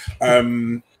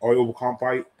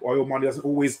 Oil money doesn't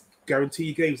always guarantee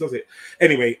you games, does it?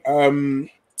 Anyway,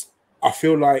 I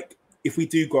feel like if we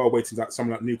do go away to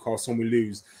someone like Newcastle and we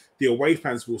lose, the away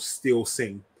fans will still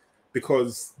sing,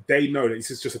 because they know that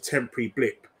this is just a temporary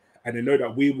blip, and they know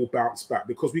that we will bounce back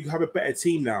because we have a better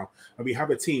team now, and we have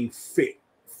a team fit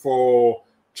for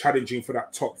challenging for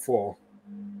that top 4.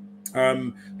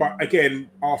 But again,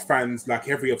 our fans, like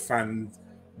every fan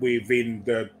within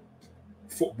the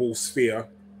football sphere,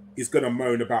 is going to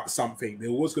moan about something. They're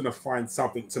always going to find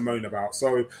something to moan about.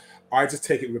 So I just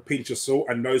take it with a pinch of salt,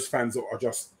 and those fans are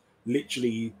just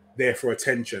literally there for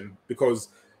attention, because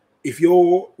if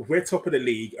we're top of the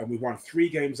league and we won 3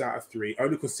 games out of 3,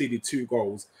 only conceded 2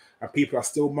 goals, and people are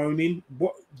still moaning,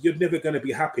 you're never going to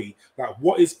be happy. Like,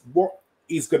 what is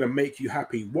going to make you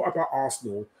happy? What about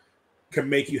Arsenal can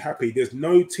make you happy? There's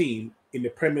no team in the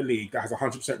Premier League that has a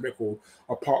 100% record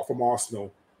apart from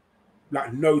Arsenal.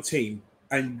 Like, no team.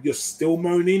 And you're still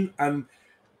moaning. And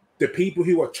the people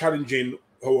who are challenging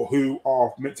who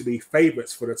are meant to be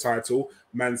favourites for the title,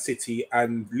 Man City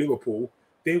and Liverpool,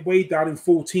 they're way down in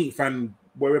 14th and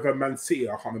wherever Man City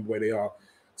are, I can't remember where they are.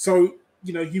 So,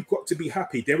 you've got to be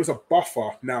happy. There is a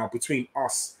buffer now between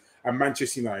us and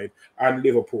Manchester United and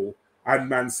Liverpool and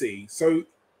Man City. So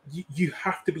you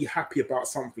have to be happy about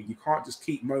something. You can't just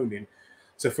keep moaning.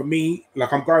 So for me,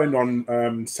 like I'm going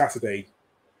on Saturday,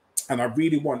 and I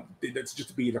really want it just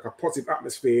to be like a positive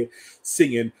atmosphere,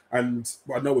 singing. And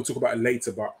I know we'll talk about it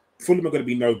later, but Fulham are going to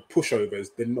be no pushovers.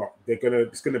 They're not.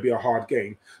 It's going to be a hard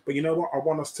game. But you know what? I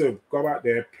want us to go out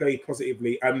there, play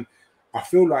positively, and I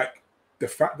feel like the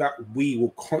fact that we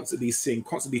will constantly sing,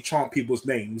 constantly chant people's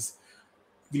names,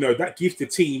 that gives the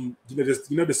team,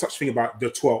 there's such thing about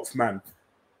the 12th man.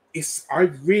 I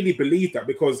really believe that,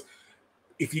 because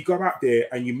if you go out there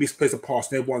and you misplace a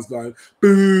pass and everyone's going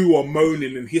boo or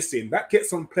moaning and hissing, that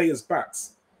gets on players'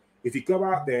 backs. If you go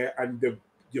out there and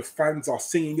your fans are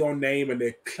singing your name and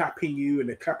they're clapping you and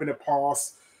they're clapping a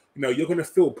pass, you're going to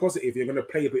feel positive. You're going to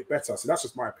play a bit better. So that's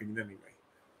just my opinion anyway.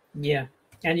 Yeah.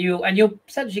 And you'll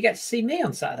essentially get to see me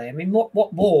on Saturday. I mean,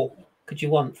 what more could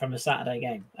you want from a Saturday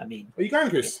game? I mean, are you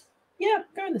going, Kris? Yeah,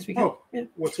 going this weekend. Oh, yeah.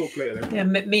 We'll talk later then. Yeah,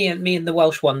 me and the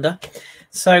Welsh Wonder.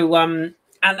 So, and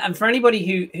for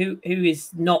anybody who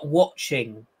is not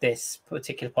watching this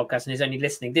particular podcast and is only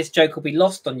listening, this joke will be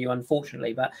lost on you,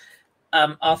 unfortunately. But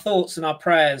our thoughts and our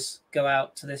prayers go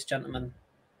out to this gentleman.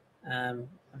 I'm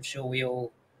sure we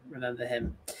all remember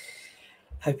him.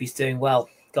 Hope he's doing well.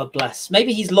 God bless.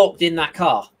 Maybe he's locked in that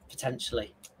car,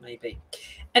 potentially. Maybe.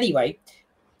 Anyway,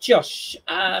 Josh,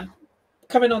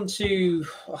 coming on to,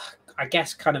 I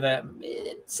guess, kind of a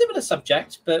similar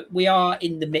subject, but we are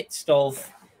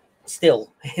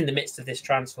still in the midst of this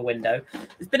transfer window.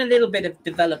 There's been a little bit of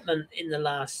development in the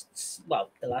last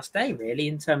day, really,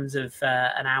 in terms of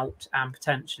an out and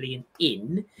potentially an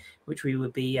in, which we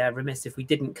would be remiss if we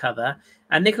didn't cover.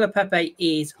 And Nicolas Pepe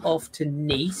is off to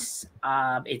Nice.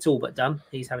 It's all but done.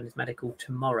 He's having his medical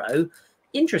tomorrow.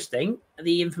 Interesting.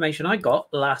 The information I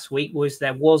got last week was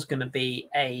there was going to be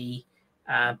a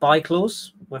buy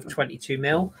clause worth 22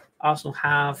 mil. Arsenal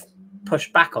have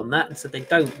pushed back on that and said they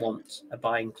don't want a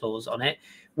buying clause on it,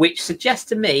 which suggests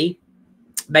to me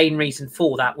main reason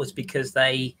for that was because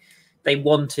they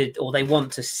want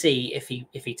to see if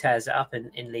he tears it up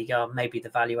in Liga, maybe the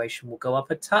valuation will go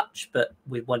up a touch. But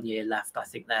with 1 year left, I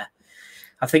think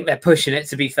they're pushing it,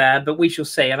 to be fair. But we shall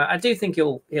see. And I do think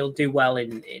he'll do well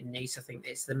in Nice. I think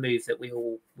it's the move that we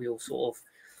all sort of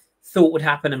thought would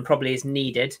happen and probably is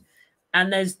needed.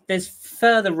 And there's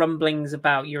further rumblings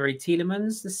about Yuri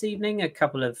Tielemans this evening. A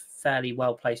couple of fairly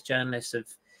well-placed journalists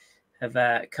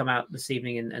have come out this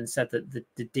evening and said that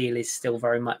the deal is still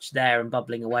very much there and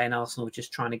bubbling away, and Arsenal are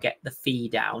just trying to get the fee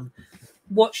down.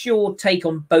 What's your take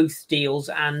on both deals?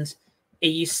 And are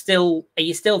you still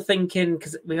thinking,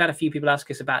 because we've had a few people ask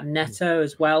us about Neto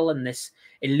as well and this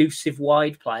elusive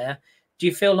wide player. Do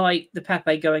you feel like the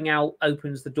Pepe going out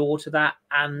opens the door to that?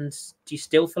 And do you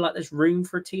still feel like there's room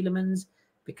for a Tielemans?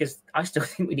 Because I still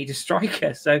think we need a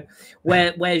striker. So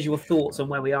where's your thoughts on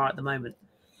where we are at the moment?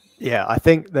 Yeah, I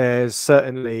think there's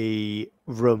certainly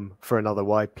room for another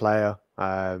wide player.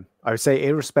 I would say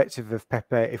irrespective of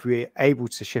Pepe, if we're able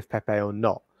to shift Pepe or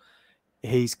not,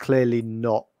 he's clearly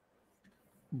not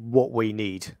what we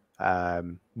need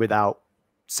without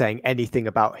saying anything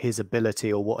about his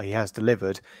ability or what he has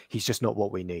delivered. He's just not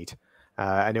what we need.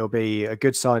 And it'll be a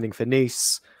good signing for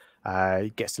Nice.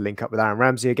 He gets to link up with Aaron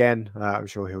Ramsey again. I'm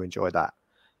sure he'll enjoy that.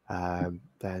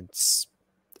 Then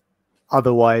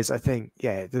otherwise, I think,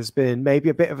 there's been maybe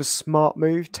a bit of a smart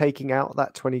move taking out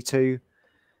that 22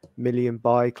 million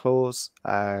buy clause.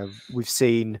 We've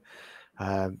seen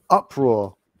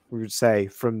uproar, we would say,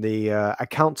 from the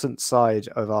accountant side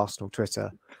of Arsenal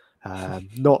Twitter.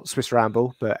 Not Swiss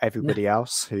Ramble, but everybody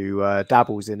else who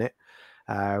dabbles in it,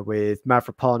 with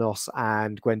Mavropanos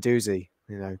and Guendouzi.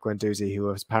 Guendouzi, who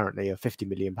was apparently a £50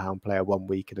 million player 1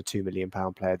 week and a £2 million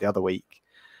player the other week,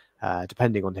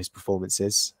 depending on his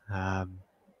performances,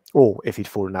 or if he'd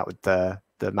fallen out with the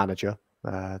manager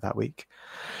that week.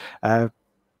 That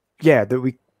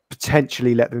we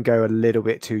potentially let them go a little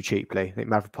bit too cheaply. I think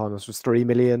Mavropanos was 3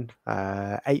 million,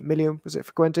 8 million was it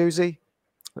for Guendouzi?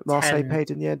 Marseille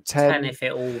paid in the end 10 if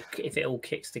it all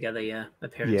kicks together,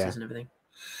 appearances and everything.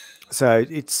 So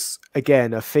it's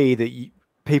again a fee that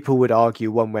people would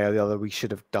argue one way or the other we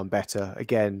should have done better.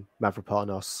 Again,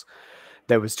 Mavropanos,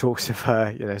 there was talks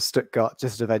of Stuttgart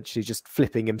just eventually just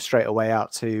flipping him straight away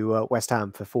out to West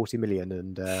Ham for 40 million,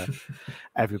 and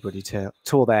everybody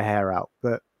tore their hair out.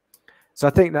 But so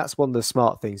I think that's one of the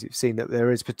smart things we've seen, that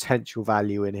there is potential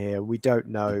value in here. We don't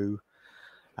know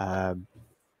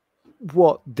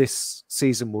what this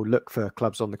season will look for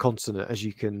clubs on the continent, as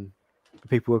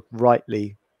people are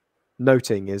rightly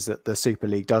noting, is that the Super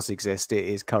League does exist. It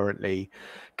is currently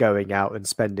going out and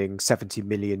spending 70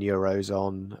 million euros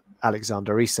on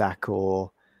Oleksandr Isak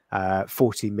or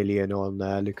 40 million on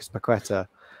Lucas Paqueta.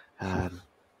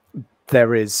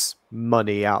 There is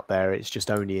money out there. It's just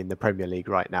only in the Premier League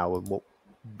right now. And what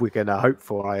we're going to hope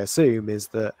for, I assume, is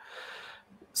that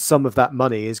some of that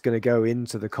money is going to go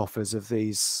into the coffers of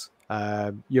these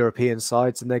European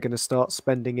sides, and they're going to start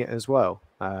spending it as well,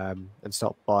 and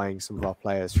start buying some of our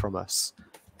players from us.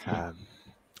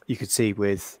 You could see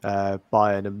with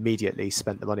Bayern immediately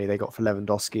spent the money they got for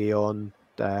Lewandowski on,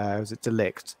 was it De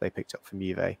Ligt they picked up from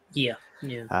Juve? Yeah.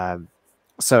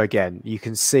 So again, you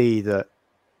can see that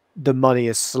the money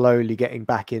is slowly getting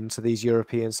back into these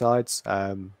European sides.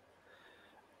 And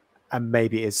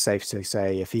maybe it is safe to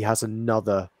say if he has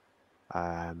another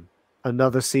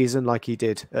season like he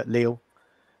did at Lille,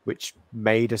 which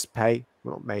made us pay,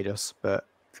 well, not made us, but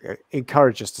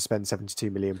encouraged us to spend £72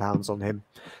 million on him,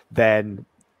 then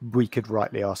we could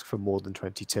rightly ask for more than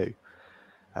 22,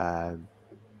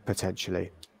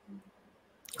 potentially.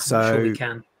 I'm sure we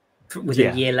can. With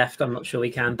a year left, I'm not sure we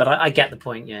can, but I get the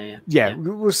point. Yeah.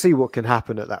 We'll see what can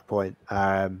happen at that point.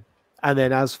 And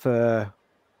then as for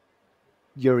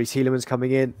Yuri Tielemans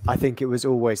coming in, I think it was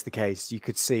always the case. You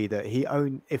could see that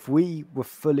if we were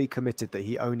fully committed that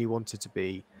he only wanted to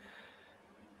be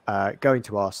going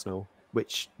to Arsenal,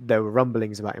 which there were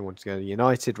rumblings about him wanting to go to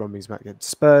United, rumblings about going to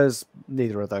Spurs,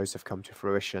 neither of those have come to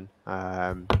fruition.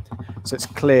 So it's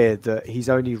clear that he's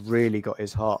only really got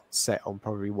his heart set on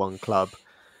probably one club.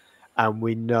 And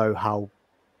we know how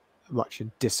much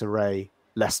in disarray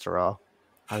Leicester are.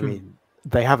 I mean,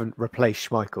 they haven't replaced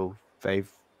Schmeichel. They've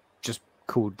just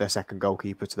called their second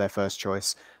goalkeeper to their first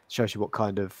choice. Shows you what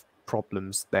kind of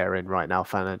problems they're in right now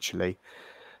financially.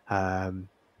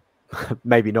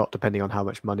 Maybe not, depending on how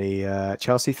much money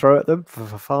Chelsea throw at them for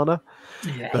Fofana.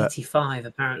 Yeah, 85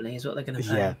 apparently is what they're going to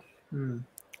pay. Yeah.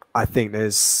 I think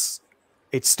it's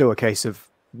still a case of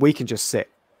we can just sit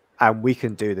and we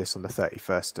can do this on the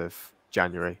 31st of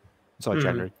January.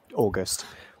 Sorry, August.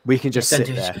 We can just sit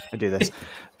there and do this.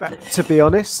 But to be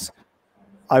honest,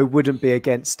 I wouldn't be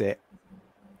against it,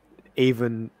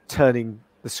 even turning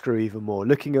the screw even more.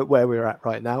 Looking at where we're at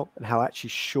right now and how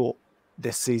actually short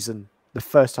this season, the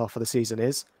first half of the season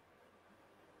is,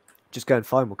 just go and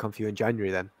fine. We'll come for you in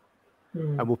January then.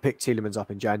 And we'll pick Tielemans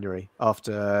up in January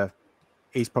after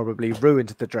he's probably ruined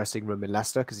the dressing room in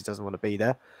Leicester because he doesn't want to be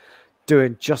there.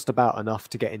 Doing just about enough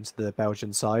to get into the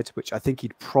Belgian side, which I think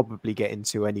he'd probably get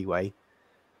into anyway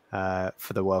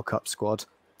for the World Cup squad,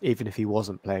 even if he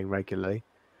wasn't playing regularly.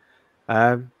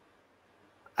 And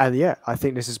yeah, I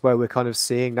think this is where we're kind of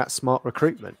seeing that smart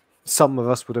recruitment. Some of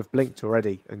us would have blinked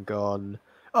already and gone,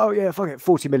 oh yeah, fuck it,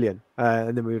 40 million.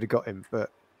 And then we would have got him.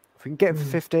 But if we can get him for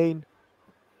 15,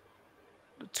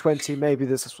 20, maybe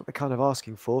that's what they're kind of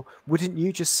asking for. Wouldn't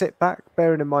you just sit back,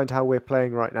 bearing in mind how we're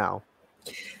playing right now?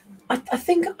 I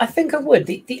think I would.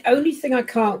 The only thing I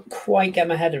can't quite get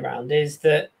my head around is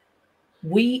that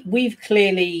we've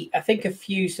clearly, I think a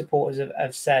few supporters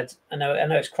have said, I know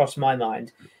it's crossed my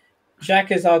mind,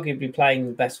 Xhaka's arguably playing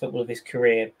the best football of his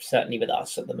career, certainly with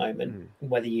us at the moment.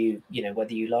 Whether you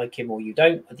like him or you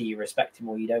don't, whether you respect him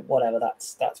or you don't, whatever,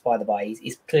 that's by the by.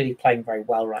 He's clearly playing very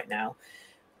well right now.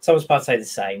 Someone's about to say the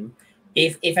same.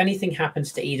 If anything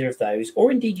happens to either of those,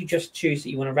 or indeed you just choose that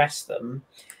you want to rest them,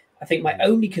 I think my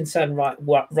only concern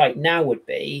right now would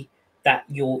be that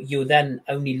you're then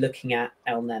only looking at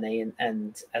El Nene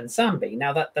and Sambi.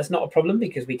 Now that's not a problem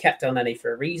because we kept El Nene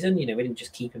for a reason. We didn't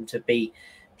just keep him to be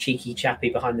cheeky chappy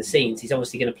behind the scenes. He's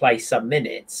obviously going to play some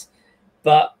minutes,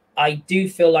 but I do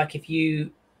feel like if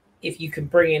you can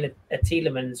bring in a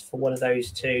Tielemans for one of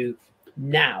those two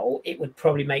now, it would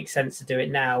probably make sense to do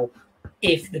it now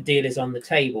if the deal is on the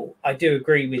table. I do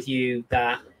agree with you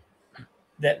that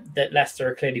Leicester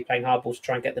are clearly playing hardball to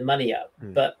try and get the money up.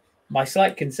 But my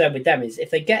slight concern with them is if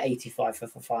they get 85 for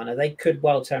Fofana, they could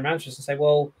well turn around to us and say,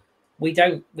 well, we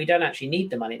don't actually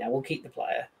need the money now. We'll keep the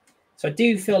player. So I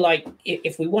do feel like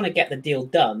if we want to get the deal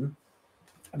done,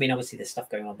 I mean, obviously there's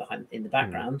stuff going on in the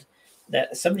background.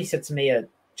 That somebody said to me, a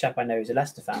chap I know who's a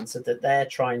Leicester fan, said that they're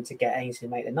trying to get Ainsley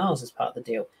Maitland-Niles as part of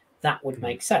the deal. That would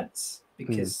make sense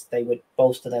because they would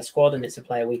bolster their squad, and it's a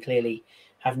player we clearly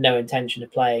have no intention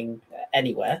of playing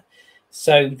anywhere.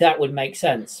 So that would make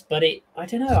sense. But I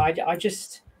don't know. I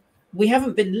just, we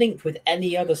haven't been linked with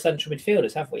any other central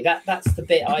midfielders, have we? That's the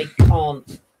bit I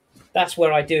can't, that's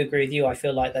where I do agree with you. I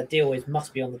feel like that deal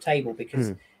must be on the table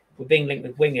because we're being linked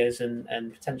with wingers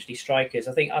and potentially strikers.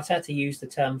 I think Arteta used the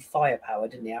term firepower,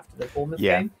 didn't he, after the Bournemouth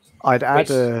game? I'd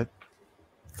add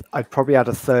I'd probably add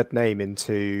a third name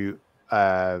into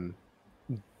the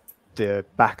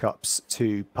backups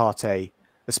to Partey,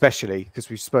 especially because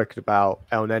we've spoken about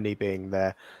El Neni being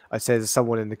there. I'd say there's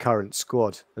someone in the current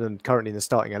squad and currently in the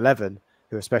starting 11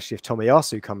 who, especially if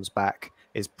Tomiyasu comes back,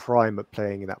 is prime at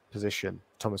playing in that position.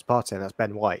 Thomas Partey, and that's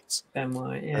Ben White. Ben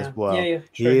White, yeah. As well. Yeah,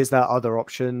 he is that other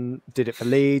option. Did it for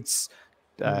Leeds.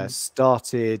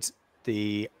 Started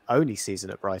the only season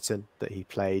at Brighton that he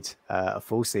played a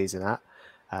full season at,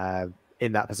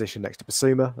 in that position next to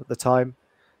Basuma at the time.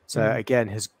 So again,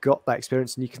 has got that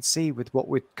experience, and you can see with what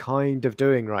we're kind of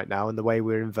doing right now and the way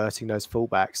we're inverting those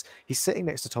fullbacks, he's sitting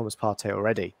next to Thomas Partey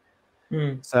already.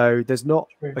 So there's not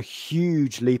a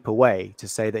huge leap away to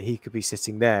say that he could be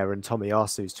sitting there and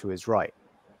Tomiyasu's to his right.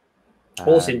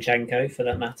 Or Zinchenko, for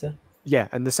that matter. Yeah,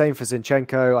 and the same for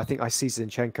Zinchenko. I think I see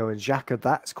Zinchenko and Xhaka.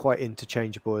 That's quite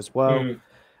interchangeable as well.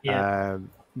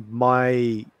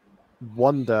 My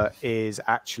wonder is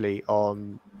actually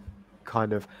on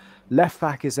kind of left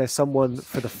back. Is there someone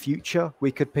for the future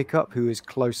we could pick up who is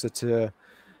closer to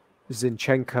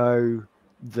Zinchenko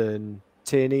than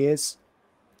Tierney is?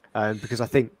 Because I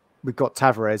think we've got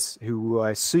Tavares, who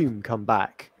I assume come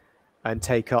back and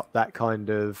take up that kind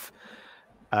of,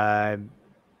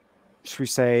 should we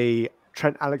say,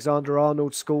 Trent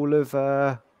Alexander-Arnold school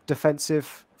of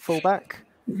defensive fullback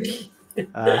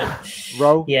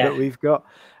role that we've got.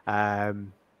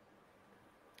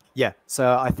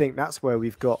 So I think that's where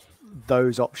we've got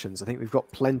those options. I think we've got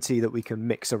plenty that we can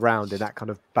mix around in that kind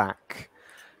of back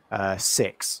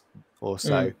six or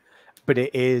so. But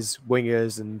it is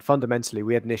wingers, and fundamentally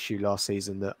we had an issue last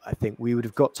season that I think we would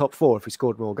have got top 4 if we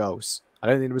scored more goals. I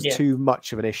don't think there was too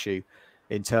much of an issue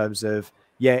in terms of,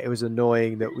 it was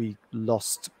annoying that we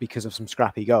lost because of some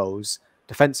scrappy goals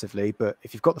defensively, but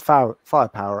if you've got the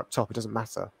firepower up top, it doesn't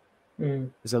matter.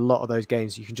 There's a lot of those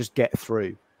games you can just get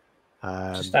through.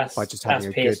 Just ask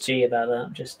PSG about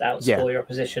that. Just outscore your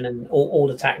opposition and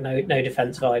all attack, no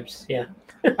defense vibes. Yeah.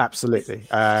 Absolutely.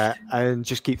 And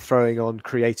just keep throwing on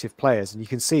creative players. And you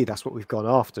can see that's what we've gone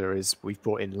after, is we've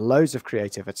brought in loads of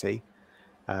creativity,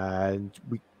 and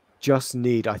we just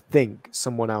need, I think,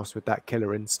 someone else with that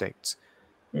killer instinct.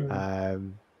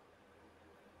 Whether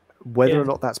or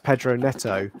not that's Pedro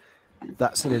Neto,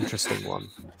 that's an interesting one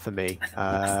for me.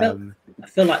 I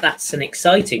feel like that's an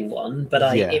exciting one, but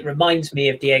it reminds me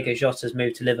of Diego Jota's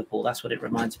move to Liverpool. That's what it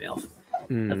reminds me of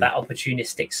that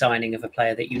opportunistic signing of a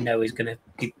player that is going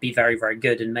to be very, very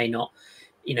good and may not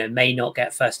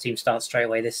get first team start straight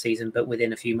away this season, but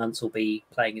within a few months will be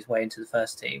playing his way into the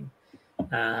first team.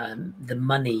 The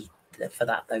money for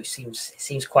that though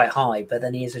seems quite high, but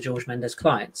then he is a George Mendes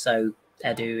client, so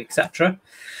Edu, etc.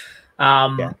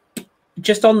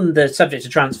 Just on the subject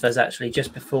of transfers, actually,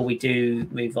 just before we do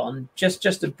move on,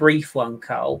 just a brief one,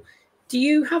 Karl. Do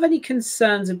you have any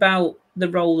concerns about the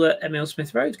role that Emile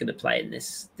Smith-Rowe is going to play in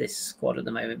this squad at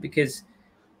the moment? Because,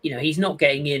 he's not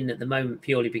getting in at the moment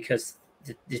purely because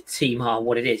the team are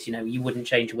what it is. You wouldn't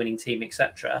change a winning team,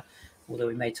 etc. Although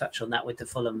we may touch on that with the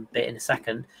Fulham bit in a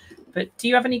second. But do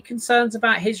you have any concerns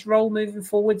about his role moving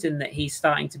forwards, in that he's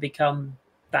starting to become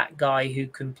that guy who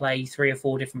can play 3 or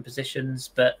 4 different positions,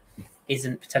 but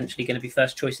isn't potentially going to be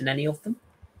first choice in any of them?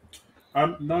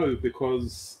 No,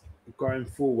 because going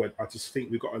forward, I just think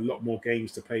we've got a lot more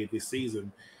games to play this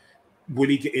season. Will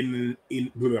he get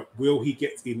will he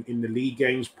get in the league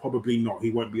games? Probably not.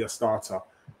 He won't be a starter.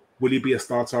 Will he be a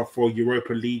starter for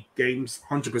Europa League games?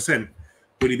 100%.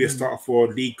 Will he be a starter for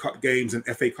League Cup games and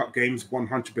FA Cup games?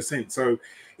 100%. So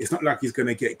it's not like he's going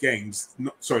to get games.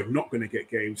 Not going to get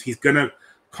games. He's going to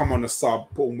come on a sub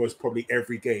almost probably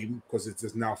every game, because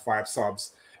there's now 5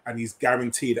 subs, and he's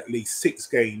guaranteed at least 6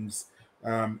 games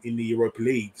in the Europa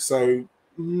League. So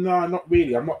no, not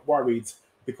really. I'm not worried,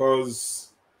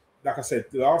 because like I said,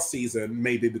 last season,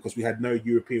 maybe because we had no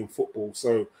European football,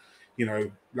 so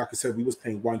like I said, we was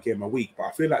playing 1 game a week. But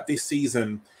I feel like this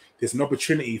season there's an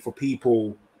opportunity for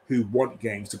people who want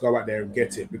games to go out there and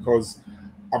get it, because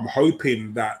I'm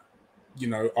hoping that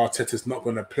Arteta's not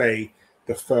going to play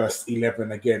the first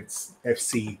 11 against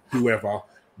FC whoever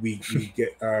we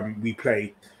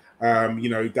play.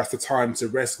 That's the time to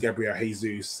rest Gabriel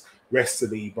Jesus, rest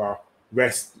Saliba,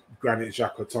 rest Granit,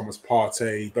 Xhaka, Thomas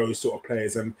Partey, those sort of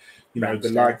players, and the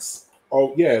likes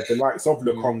of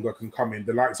Lokonga can come in,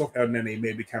 the likes of El Neni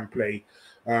maybe can play,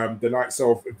 the likes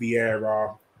of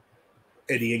Vieira,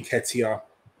 Eddie Nketiah,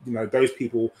 those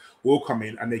people will come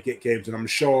in and they get games, and I'm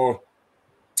sure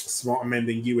smarter men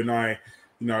than you and I,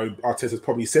 Arteta's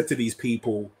probably said to these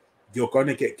people, you're going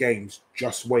to get games,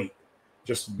 just wait.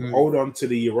 Just hold on to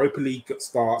the Europa League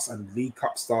starts and League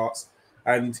Cup starts,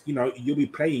 and, you'll be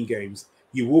playing games.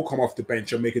 you will come off the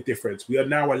bench and make a difference. We are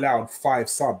now allowed 5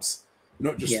 subs,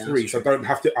 not just 3. So I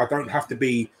don't have to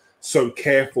be so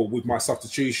careful with my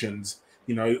substitutions.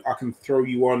 You know, I can throw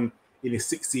you on in the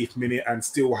 60th minute and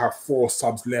still have 4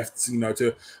 subs left, you know,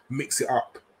 to mix it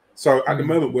up. So at the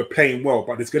moment we're playing well,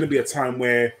 but there's going to be a time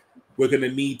where we're going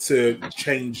to need to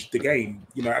change the game.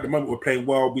 You know, at the moment we're playing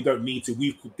well. We don't need to.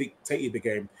 We've dictated the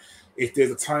game. If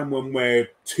there's a time when we're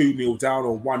 2-0 down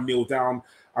or 1-0 down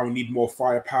and we need more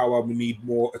firepower, we need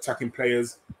more attacking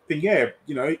players, then yeah,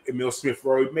 you know, Emile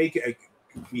Smith-Rowe, make it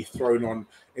be thrown on.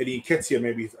 Eddie Nketiah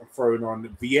maybe thrown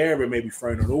on. Vieira maybe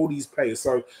thrown on. All these players.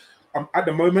 So at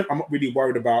the moment, I'm not really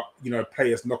worried about, you know,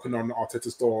 players knocking on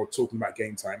Arteta's door talking about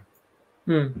game time.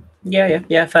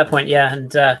 Yeah, fair point. Yeah,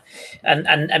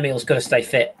 and Emile's got to stay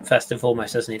fit first and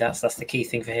foremost, doesn't he? That's the key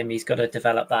thing for him. He's got to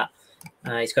develop that.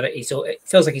 It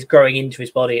feels like he's growing into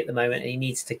his body at the moment, and he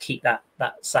needs to keep that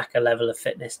Saka level of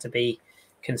fitness to be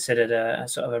considered a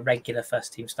sort of a regular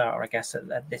first team starter, I guess,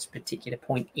 at this particular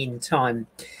point in time.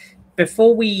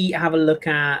 Before we have a look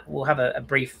at, we'll have a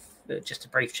brief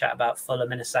chat about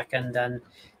Fulham in a second,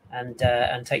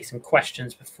 and take some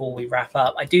questions before we wrap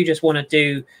up. I do just want to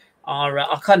do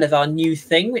our new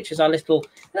thing, which is our little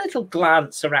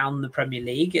glance around the Premier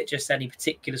League at just any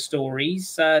particular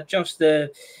stories. Just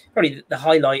probably the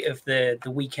highlight of the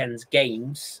weekend's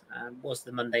games was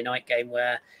the Monday night game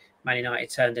where Man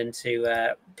United turned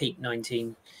into peak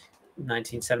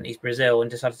 1970s Brazil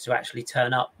and decided to actually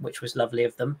turn up, which was lovely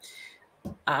of them.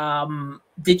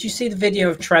 Did you see the video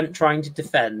of Trent trying to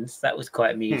defend? That was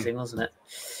quite amusing, wasn't it?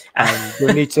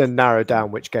 We need to narrow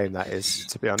down which game that is,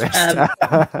 to be honest.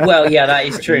 Well, yeah, that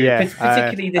is true. Yeah,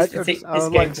 particularly this game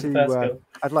for the first goal.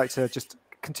 I'd like to just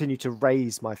continue to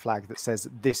raise my flag that says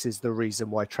this is the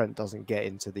reason why Trent doesn't get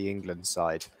into the England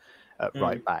side at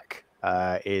right back,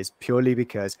 is purely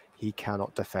because he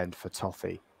cannot defend for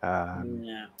Toffee,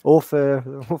 or for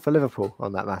Liverpool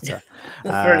on that matter.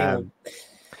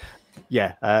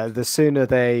 The sooner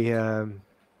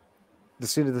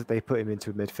that they put him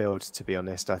into midfield, to be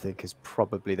honest, I think is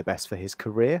probably the best for his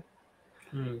career.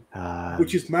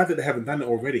 Which is mad that they haven't done it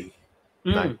already.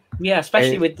 No. Yeah,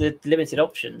 especially with the limited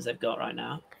options they've got right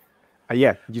now.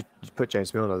 You put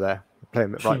James Milner there, play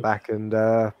him at right back, and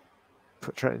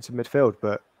put Trent into midfield.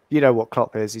 But you know what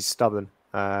Klopp is? He's stubborn,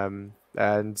 and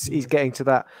he's getting to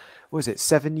that. What was it?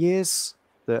 7 years?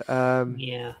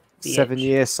 7-year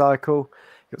cycle.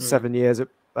 Got 7 years at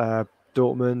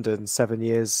Dortmund and 7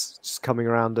 years just coming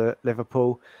around at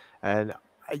Liverpool, and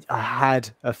I had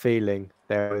a feeling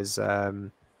there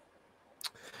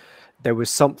was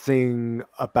something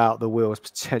about the wheels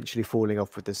potentially falling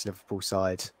off with this Liverpool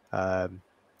side. I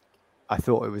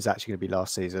thought it was actually going to be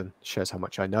last season. Shows how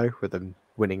much I know with them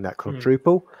winning that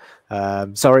quadruple.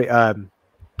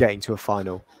 Getting to a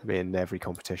final in every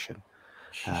competition,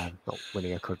 not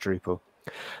winning a quadruple.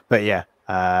 But yeah.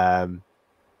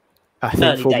 I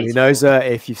think Formally knows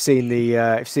if you've seen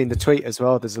the tweet as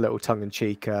well. There's a little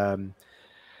tongue-in-cheek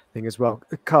thing as well.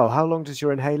 Karl, how long does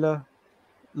your inhaler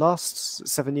last?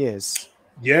 7 years.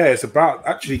 Yeah, it's about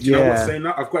actually. Do you know what's saying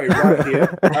that? I've got it right here.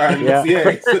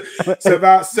 It's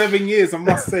about 7 years. I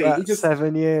must say, about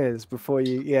 7 years before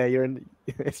you're in.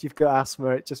 If you've got asthma,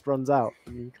 it just runs out.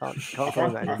 You can't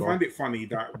find that anymore. I find it funny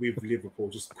that with Liverpool,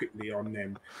 just quickly on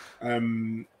them,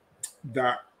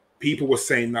 that people were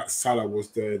saying that Salah was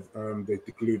the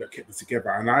glue that kept it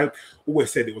together, and I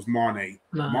always said it was Mane.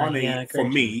 Mane for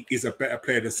me is a better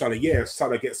player than Salah. Yeah,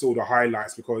 Salah gets all the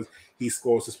highlights because he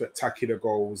scores the spectacular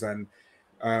goals, and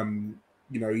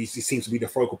he seems to be the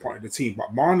focal point of the team.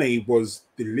 But Mane was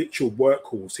the literal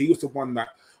workhorse. He was the one that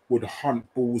would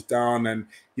hunt balls down and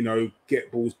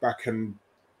get balls back, and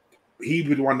he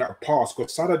was the one that passed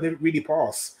because Salah didn't really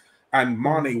pass, and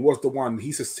Mane was the one.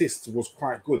 His assist was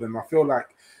quite good, and I feel like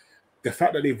the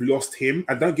fact that they've lost him,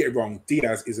 and don't get it wrong,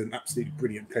 Diaz is an absolutely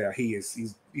brilliant player. He is.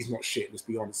 He's not shit. Let's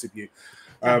be honest with you.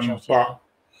 But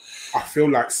I feel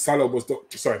like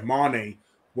Mane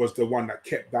was the one that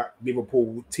kept that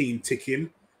Liverpool team ticking,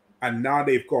 and now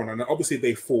they've gone. And obviously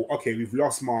they thought, okay, we've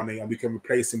lost Mane and we can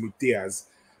replace him with Diaz.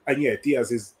 And yeah,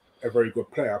 Diaz is a very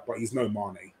good player, but he's no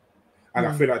Mane. And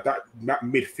I feel like that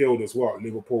midfield as well,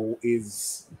 Liverpool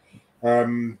is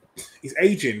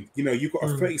aging. You've got a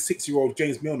 36-year-old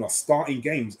James Milner starting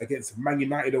games against Man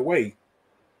United away.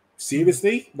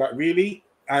 Seriously? Like, really?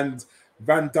 And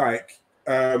Van Dijk,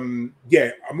 I'm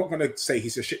not going to say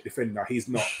he's a shit defender. He's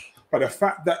not. But the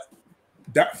fact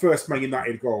that first Man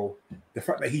United goal, the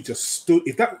fact that he just stood...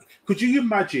 Could you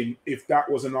imagine if that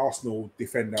was an Arsenal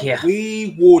defender? Yeah.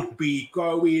 We would be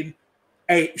going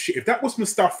ape shit. If that was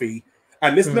Mustafi,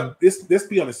 and let's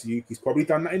be honest with you, he's probably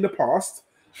done that in the past.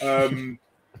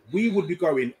 we would be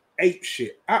going ape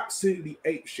shit, absolutely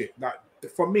ape shit. Like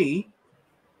for me,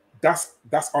 that's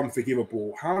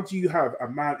unforgivable. How do you have a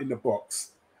man in the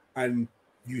box and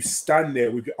you stand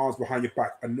there with your arms behind your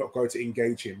back and not go to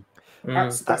engage him?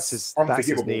 That's unforgivable. That's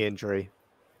his knee injury.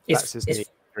 That's his knee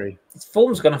injury. His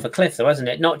form's gone off a cliff, though, hasn't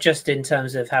it? Not just in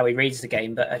terms of how he reads the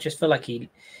game, but I just feel like he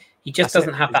just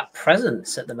doesn't have that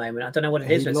presence at the moment. I don't know what it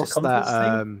is. It's a confidence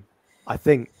thing. I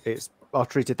think it's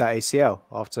after he did that ACL,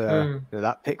 after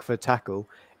that Pickford tackle,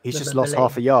 he's just lost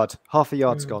half a yard. Half a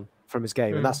yard's gone from his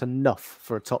game, and that's enough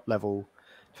for a top level,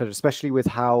 especially with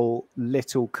how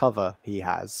little cover he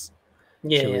has.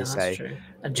 Yeah, that's true.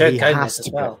 And Joe Gomez as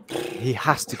well. He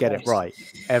has to get it right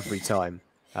every time.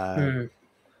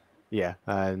 Yeah,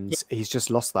 and he's just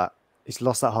lost that. He's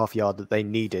lost that half yard that they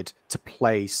needed to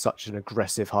play such an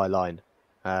aggressive high line.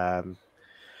 But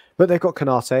they've got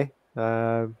Konate.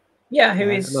 Who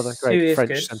is another great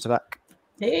French centre back.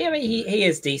 Yeah, I mean he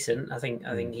is decent. I think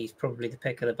he's probably the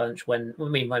pick of the bunch. When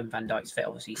Van Dijk's fit,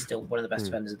 obviously he's still one of the best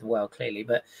defenders in the world, clearly.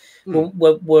 But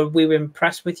were we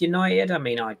impressed with United? I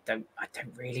mean, I don't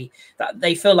really.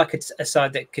 They feel like it's a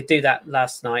side that could do that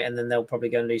last night, and then they'll probably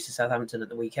go and lose to Southampton at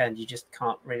the weekend. You just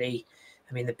can't really.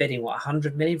 I mean, they're bidding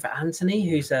 100 million for Anthony,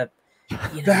 who's a.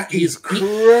 That is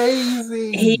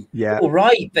crazy. He's all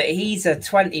right, but he's a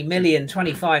 20 million,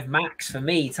 25 max for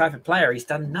me type of player. He's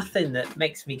done nothing that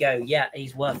makes me go, yeah,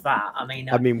 he's worth that. I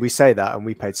mean, we say that, and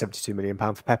we paid £72 million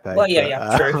for Pepe. Well,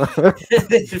 true.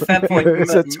 It's a fair point.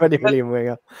 It's a 20 million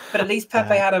winger, but at least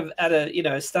Pepe had a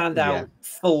standout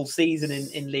full season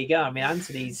in Liga. I mean,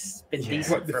 Anthony's been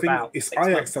decent for about. It's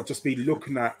Ajax I've just been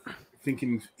looking at.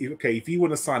 Thinking, okay, if you want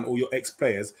to sign all your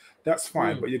ex-players, that's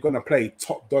fine, but you're going to play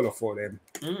top dollar for them.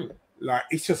 Like,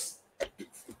 it's just,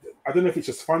 I don't know if it's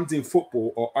just fans in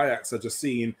football or Ajax are just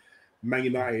seeing Man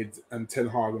United and Ten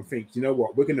Hag and think, you know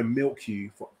what, we're going to milk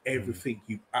you for everything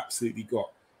you've absolutely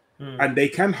got. And they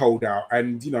can hold out.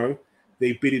 And,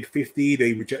 they bidded 50,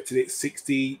 they rejected it,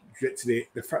 60, rejected it.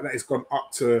 The fact that it's gone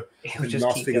up to the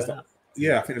last figures. I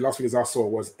think the last figures I saw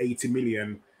was 80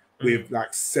 million. With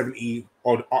like 70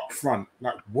 odd up front.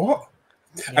 Like, what?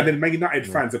 Yeah. And then Man United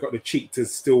fans have got the cheek to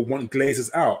still want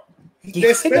Glazers out.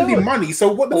 They're spending money,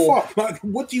 so what the fuck? Like,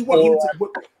 what do you want him to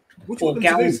what do you want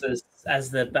them to do? As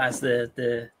the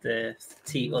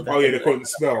T or the they couldn't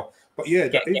spell. But yeah,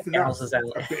 that's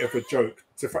a bit of a joke.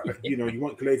 It's the fact that you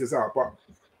want Glazers out, but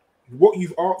what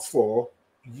you've asked for,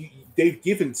 they've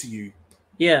given to you.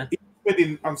 Yeah.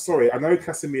 I'm sorry, I know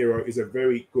Casemiro is a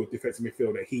very good defensive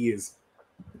midfielder. He is.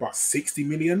 About 60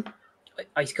 million.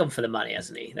 He's gone for the money,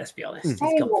 hasn't he? Let's be honest. He's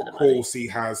gone for the money. Of course he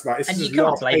has. Like, and you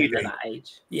can't blame him at that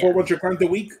age. Yeah. £400 a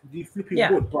week. You flipping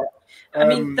would. But I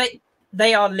mean,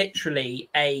 they are literally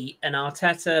an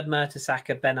Arteta,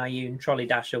 Mertesacker, Benayoun trolley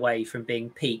dash away from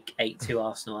being peak 8-2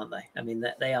 Arsenal, aren't they? I mean,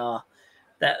 they are.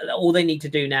 All they need to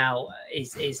do now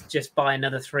is just buy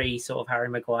another 3 sort of Harry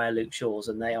Maguire, Luke Shaws,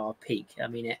 and they are peak. I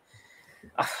mean,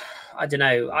 I don't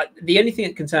know. The only thing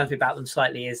that concerns me about them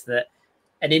slightly is that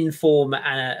an in-form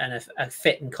and a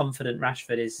fit and confident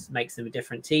Rashford makes them a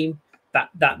different team.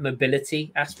 That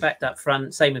mobility aspect up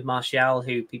front. Same with Martial,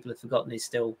 who people have forgotten is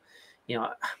still,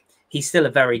 he's still a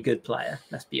very good player.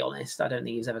 Let's be honest. I don't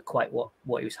think he was ever quite what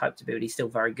he was hoped to be, but he's still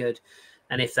very good.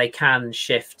 And if they can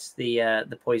shift the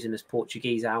poisonous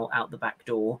Portuguese out the back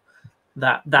door,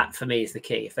 that for me is the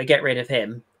key. If they get rid of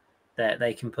him,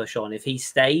 they can push on. If he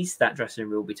stays, that dressing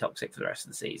room will be toxic for the rest of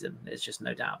the season. There's just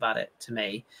no doubt about it to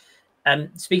me.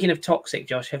 Speaking of toxic,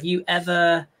 Josh, have you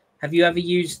ever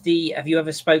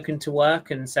spoken to work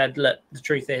and said, look, the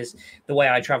truth is the way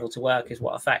I travel to work is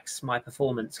what affects my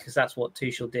performance? Because that's what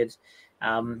Tuchel did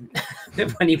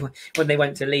when they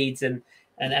went to Leeds and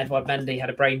Edouard Mendy had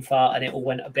a brain fart and it all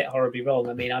went a bit horribly wrong.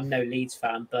 I mean, I'm no Leeds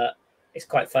fan, but it's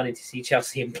quite funny to see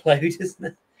Chelsea implode, isn't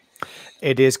it?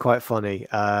 It is quite funny.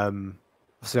 So I'm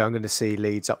going to see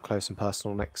Leeds up close and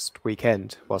personal next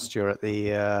weekend whilst you're at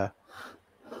the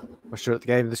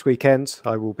game this weekend.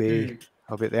 I'll be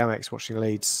at the Amex watching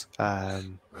Leeds.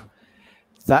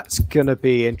 That's gonna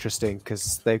be interesting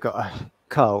because they've got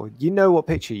Karl. You know what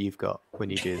picture you've got when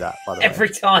you do that. By the Every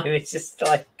way, time it's just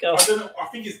like I don't know. I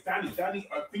think it's Danny.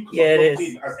 I think it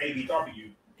is as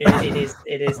ABW.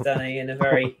 It is Danny in a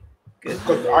very good.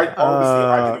 Because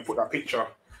I didn't put that picture.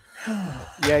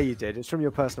 Yeah, you did. It's from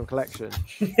your personal collection.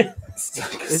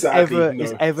 It's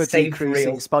Sadly, ever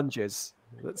decreasing sponges.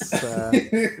 That's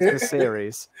the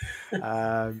series.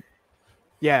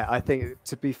 I think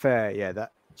to be fair,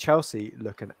 that Chelsea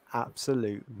look an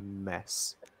absolute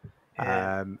mess.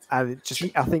 And I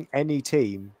think any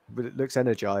team that looks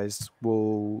energized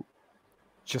will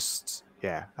just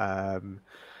there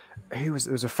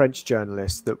was a French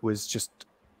journalist that was just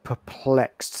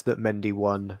perplexed that Mendy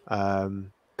won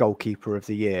goalkeeper of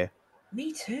the year.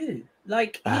 Me too.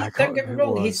 Like, don't get me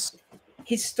wrong,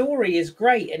 his story is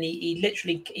great, and he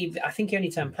literally, I think he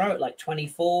only turned pro at like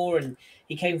 24, and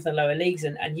he came from the lower leagues,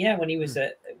 and yeah, when he was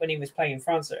playing in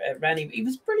France at Rennes, he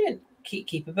was brilliant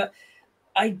keeper, but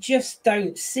I just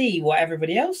don't see what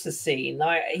everybody else has seen.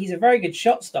 Like, he's a very good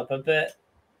shot stopper, but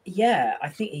yeah, I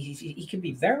think he can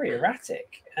be very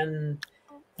erratic, and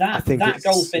that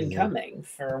goal's been coming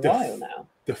for a while now.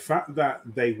 The fact that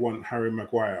they want Harry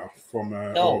Maguire from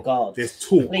God, there's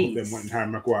talk of them wanting Harry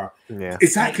Maguire. Yeah,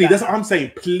 exactly. That's what I'm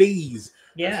saying. Please,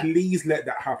 please let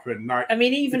that happen. Like, I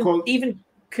mean, even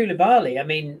Koulibaly. I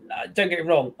mean, don't get me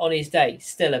wrong. On his day,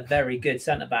 still a very good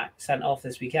centre back sent off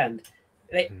this weekend.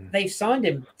 They've signed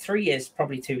him 3 years,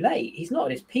 probably too late. He's not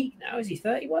at his peak now. Is he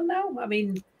 31 now? I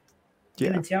mean,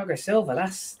 him and Thiago Silva.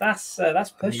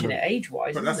 That's pushing it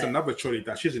age-wise. But that's another trolley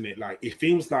dash, isn't it? Like, it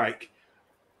feels like,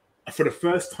 for the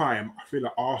first time, I feel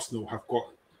like Arsenal have got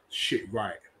shit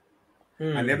right.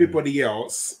 And everybody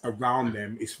else around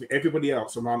them everybody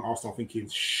else around Arsenal thinking,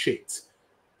 shit,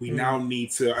 we now need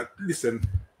to listen.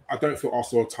 I don't feel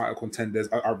Arsenal are title contenders.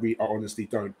 I honestly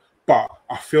don't. But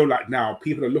I feel like now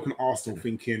people are looking at Arsenal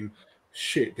thinking,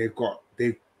 shit, they've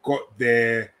got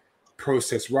their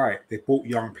process right. They bought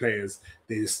young players.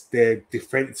 Their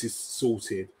defense is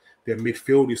sorted. Their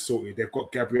midfield is sorted. They've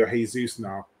got Gabriel Jesus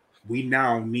now. We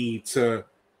now need to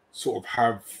sort of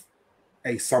have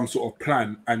some sort of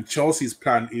plan, and Chelsea's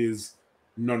plan is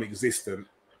non-existent.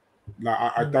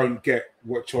 Like, I don't get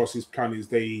what Chelsea's plan is.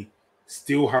 They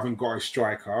still haven't got a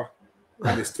striker,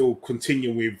 and they're still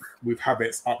continuing with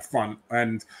Havertz up front.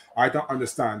 And I don't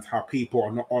understand how people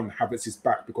are not on Havertz's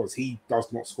back, because he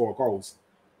does not score goals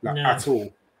at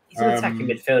all. He's an attacking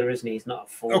midfielder, isn't he? He's not a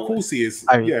forward. Of course he is.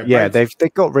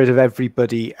 They've got rid of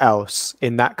everybody else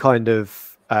in that kind of.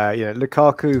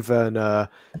 Lukaku, Werner,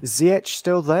 Ziyech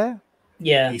still there?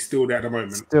 Yeah, he's still there at the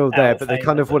moment. Still there, but they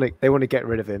kind of want to get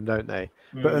rid of him, don't they?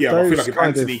 But I feel like if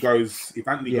Anthony goes to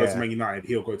Man United,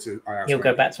 he'll go to Ajax. He'll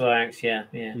go back to Ajax.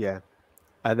 Yeah.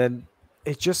 And then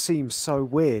it just seems so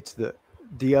weird that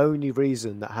the only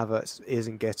reason that Havertz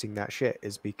isn't getting that shit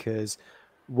is because,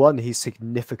 one, he's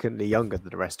significantly younger than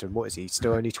the rest of them. What is he?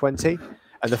 Still only 20?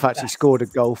 And the fact he scored a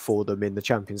goal for them in the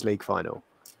Champions League final.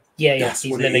 Yeah,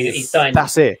 he's dying.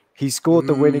 That's it. He scored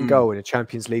the winning goal in a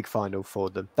Champions League final for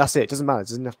them. That's it. Doesn't matter.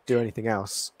 Doesn't have to do anything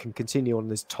else. Can continue on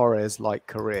this Torres-like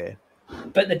career.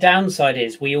 But the downside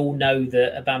is, we all know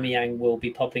that Aubameyang will be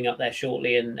popping up there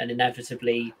shortly, and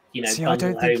inevitably, See, I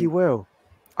don't think he will.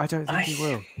 I don't think he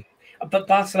will. But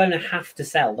Barcelona have to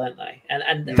sell, don't they?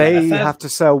 And they have to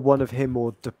sell one of him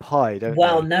or Depay, don't they?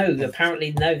 Well, no.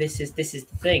 Apparently, no. This is the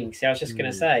thing. See, I was just going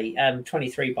to say,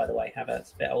 23, by the way.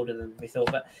 Havertz, a bit older than we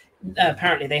thought, but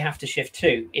apparently they have to shift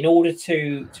too in order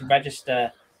to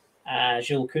register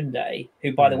Jules Koundé,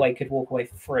 who, by the way, could walk away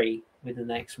for free within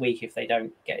the next week if they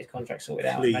don't get his contract sorted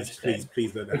out. Please,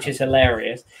 which is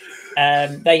hilarious.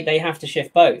 They have to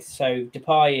shift both. So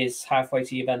Depay is halfway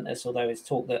to Juventus, although it's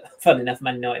talk that, funnily enough,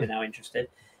 Man United are now interested.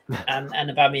 And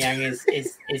Aubameyang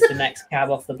is the next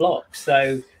cab off the block.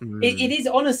 So it is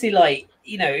honestly like,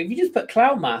 if you just put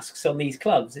clown masks on these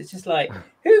clubs, it's just like,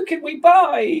 who can we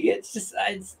buy?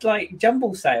 It's like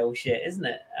jumble sale shit, isn't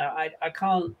it? I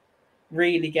can't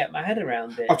really get my head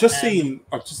around it. I've just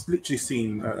literally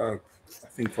seen a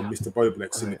thing from Mr.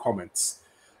 Boblex in the comments,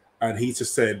 and he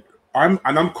just said, I'm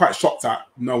quite shocked that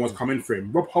no one's coming for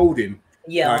him. Rob Holding.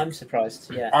 Yeah, I'm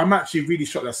surprised. Yeah, I'm actually really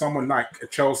shocked that someone like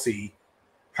Chelsea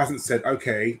hasn't said,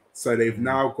 okay, so they've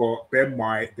now got Ben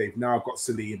White, they've now got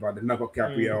Saliba, they've now got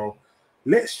Gabriel.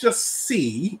 Let's just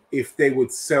see if they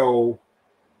would sell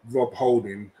Rob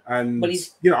Holding. And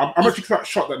I'm actually quite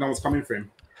shocked that no one's coming for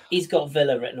him. He's got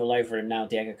Villa written all over him now.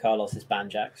 Diego Carlos is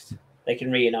banjaxed. They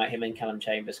can reunite him and Callum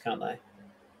Chambers, can't they?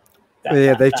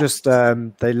 They just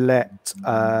they let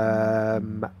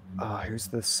who's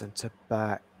the centre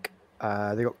back?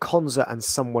 They got Konza and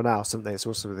someone else, haven't they? It's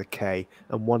also with a K,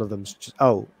 and one of them's just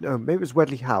maybe it was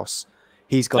Wedley House.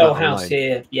 He's gone out on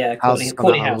loan.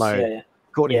 Courtney House.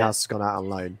 Courtney House has gone out on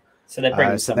loan. So they're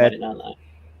bringing someone in, aren't they?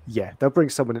 Yeah, they'll bring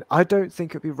someone in. I don't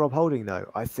think it'll be Rob Holding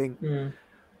though. I think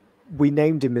we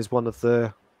named him as one of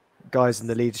the guys in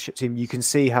the leadership team. You can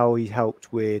see how he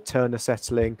helped with Turner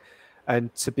settling,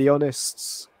 and to be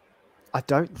honest, I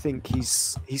don't think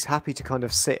he's happy to kind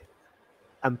of sit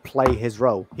and play his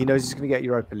role. He knows he's going to get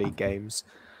Europa League games.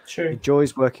 Sure. He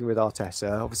enjoys working with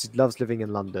Arteta. Obviously loves living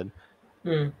in London.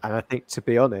 And I think, to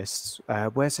be honest,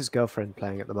 where's his girlfriend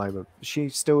playing at the moment? Is she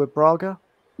still with Braga?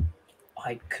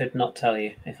 I could not tell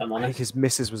you, if I'm honest. I think his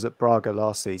missus was at Braga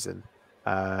last season.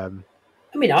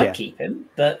 I mean, I'd keep him,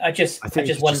 but I just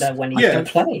wonder when he's going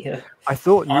to play. I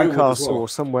thought Newcastle or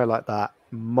somewhere like that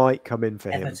might come in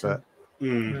for Everton.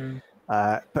 him,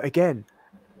 but again,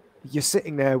 you're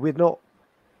sitting there. We're not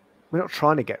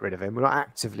trying to get rid of him. We're not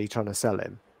actively trying to sell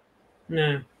him.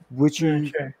 No. Would you?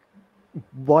 Sure.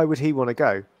 Why would he want to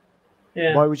go?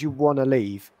 Yeah. Why would you want to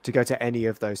leave to go to any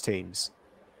of those teams?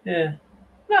 Yeah.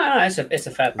 No, it's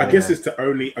a fair point. I guess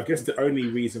the only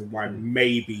reason why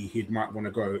maybe he might want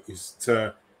to go is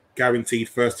to guaranteed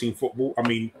first team football. I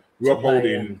mean, Rob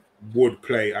Holding would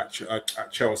play at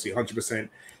Chelsea 100%.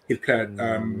 He'd play at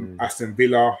Aston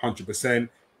Villa 100%.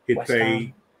 He'd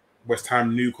play West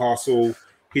Ham, Newcastle.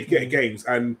 He'd get games,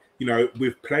 and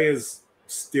with players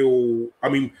still. I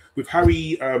mean, with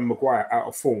Harry Maguire out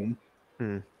of form,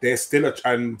 there's still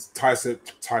and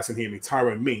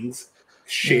Tyrone Mings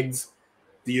shit.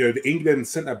 The England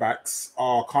centre backs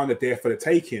are kind of there for the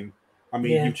taking. I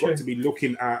mean, you've got to be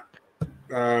looking at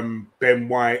Ben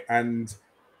White and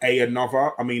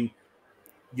another. I mean,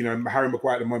 Harry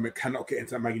Maguire at the moment cannot get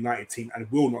into that Man United team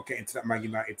and will not get into that Man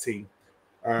United team.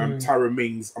 Tyrone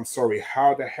Mings, I'm sorry,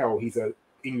 how the hell he's a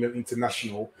England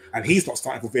international and he's not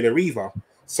starting for Villa either.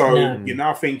 So you're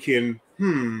now thinking,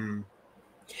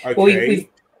 okay. Well,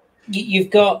 you've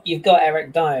got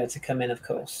Eric Dyer to come in, of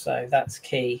course, so that's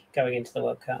key going into the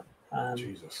World Cup.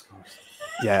 Jesus Christ.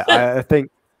 Yeah, I think,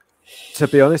 to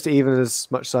be honest, even as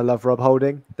much as I love Rob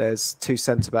Holding, there's two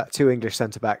English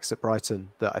centre backs at Brighton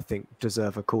that I think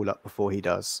deserve a call up before he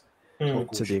does to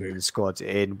the England squad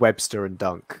in Webster and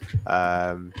Dunk.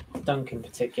 Dunk in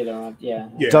particular,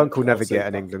 Dunk will never get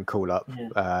an England call up.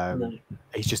 No.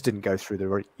 He just didn't go through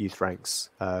the youth ranks.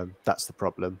 That's the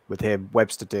problem with him.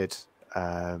 Webster did.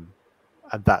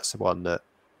 And that's the one that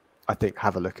I think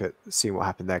have a look at seeing what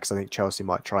happened there, because I think Chelsea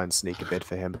might try and sneak a bid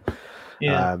for him.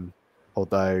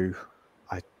 Although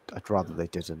I'd rather they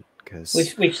didn't, because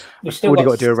we've still already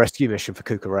got to do a rescue mission for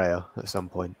Cucurella at some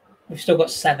point. We've still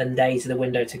got 7 days of the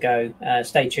window to go.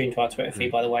 Stay tuned to our Twitter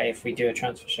feed, by the way. If we do a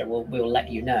transfer show, we'll let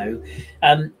you know.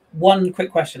 One quick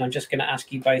question. I'm just going to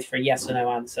ask you both for a yes or no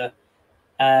answer.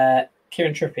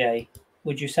 Kieran Trippier,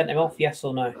 would you send him off? Yes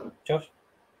or no, Josh?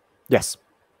 Yes.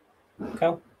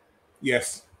 Karl?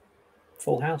 Yes.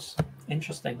 Full house.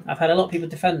 Interesting. I've had a lot of people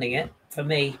defending it. For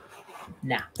me,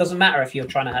 nah. Doesn't matter if you're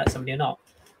trying to hurt somebody or not.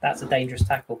 That's a dangerous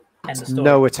tackle. End of story.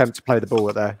 No attempt to play the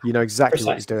ball there. You know exactly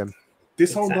what he's doing.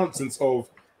 This whole nonsense of,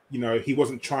 he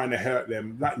wasn't trying to hurt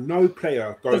them. Like, no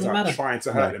player goes out trying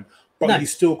to hurt them, but he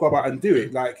still go out and do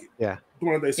it. Like,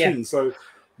 one of those things. So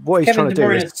what he's trying to do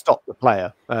is stop the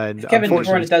player. And if Kevin De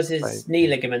Bruyne does his knee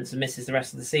ligaments and misses the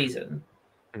rest of the season,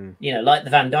 like the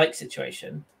Van Dijk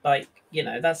situation,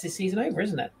 that's his season over,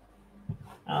 isn't it?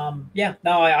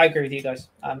 I agree with you guys.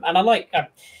 And I like. I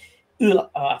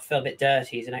feel a bit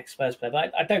dirty. He's an ex-Spurs player,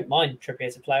 but I don't mind Trippier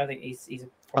as a player. I think he's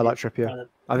I like Trippier.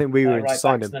 I think we were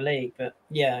signed him in the league, but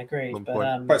I agree.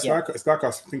 But it's like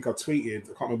I think I tweeted. I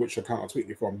can't remember which account I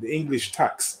tweeted from. The English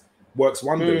tax works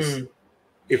wonders.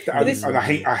 And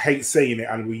I hate saying it,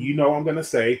 and what I'm going to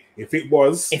say. If it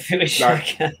was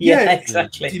Xhaka,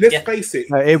 exactly. Let's face it.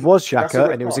 It was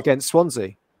Xhaka, and it was against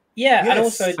Swansea. Yeah, and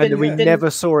also we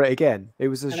never saw it again. It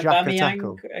was a Xhaka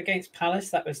tackle against Palace.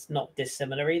 That was not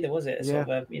dissimilar either, was it? Sort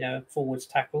of a forwards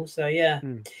tackle. So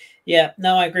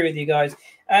no, I agree with you guys.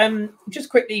 Just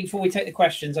quickly before we take the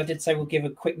questions, I did say we'll give a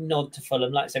quick nod to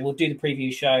Fulham. Like I said, we'll do the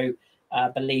preview show. I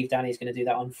believe Danny's going to do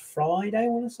that on Friday. I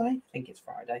want to say, I think it's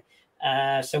Friday.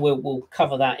 So we'll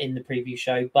cover that in the preview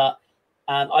show. But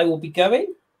I will be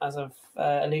going, as I've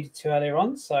alluded to earlier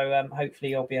on. So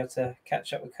hopefully you'll be able to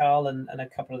catch up with Karl and a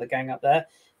couple of the gang up there.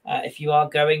 If you are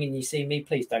going and you see me,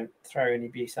 please don't throw any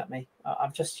abuse at me.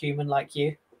 I'm just human like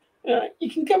you. You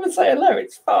can come and say hello.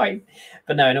 It's fine.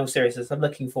 But no, in all seriousness, I'm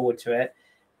looking forward to it.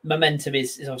 Momentum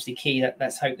is obviously key.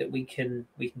 Let's hope that we can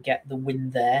get the win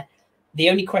there. The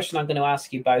only question I'm going to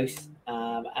ask you both,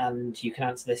 and you can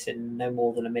answer this in no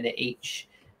more than a minute each.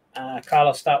 Karl,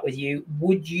 I'll start with you.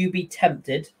 Would you be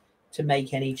tempted to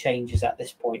make any changes at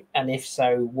this point? And if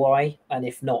so, why? And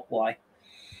if not, why?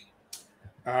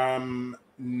 No.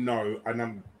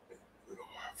 And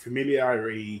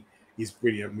familiarity is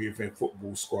brilliant with a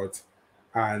football squad,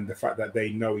 and the fact that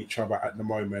they know each other at the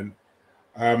moment.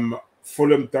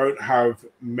 Fulham don't have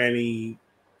many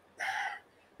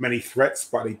threats,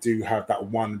 but they do have that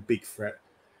one big threat.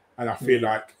 And I feel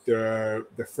like the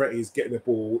threat is getting the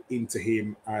ball into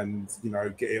him and,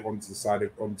 get it onto the side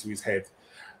onto his head.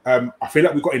 I feel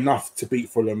like we've got enough to beat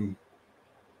Fulham.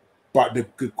 But the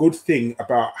good thing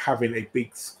about having a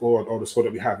big squad, or the squad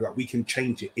that we have, that we can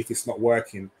change it if it's not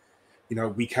working.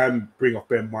 We can bring off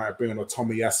Ben White, bring on a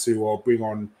Tomiyasu, or bring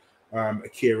on a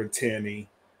Kieran Tierney,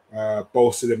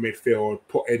 bolster the midfield,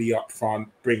 put Eddie up front,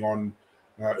 bring on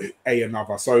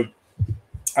another. So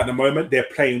at the moment, they're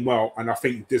playing well, and I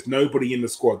think there's nobody in the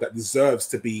squad that deserves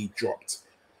to be dropped.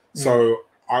 So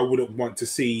I wouldn't want to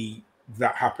see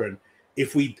that happen.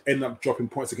 If we end up dropping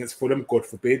points against Fulham, God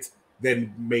forbid,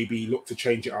 then maybe look to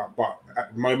change it up. But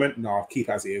at the moment, no, keep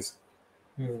as it is.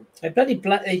 They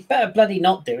better bloody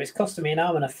not do. It's costing me an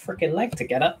arm and a freaking leg to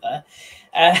get up there.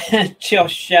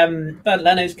 Josh, Bernd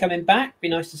Leno's coming back. Be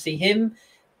nice to see him.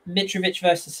 Mitrovic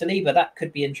versus Saliba. That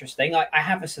could be interesting. I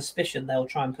have a suspicion they'll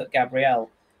try and put Gabriel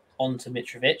onto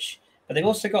Mitrovic, but they've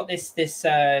also got this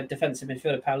defensive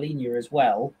midfielder Paulinho as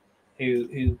well,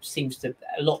 who seems to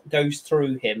a lot goes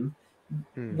through him.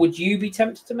 Would you be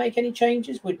tempted to make any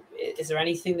changes? Is there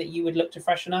anything that you would look to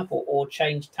freshen up or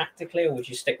change tactically, or would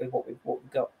you stick with what we've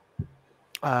got?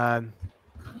 I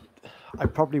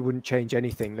probably wouldn't change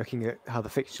anything. Looking at how the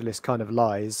fixture list kind of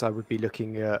lies, I would be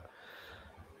looking at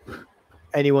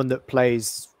anyone that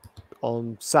plays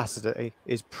on Saturday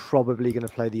is probably going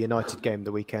to play the United game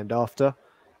the weekend after.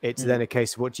 It's then a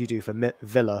case of what do you do for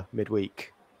Villa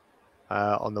midweek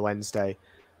on the Wednesday?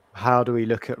 How do we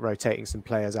look at rotating some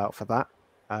players out for that?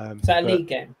 Is that a league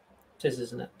game? It is,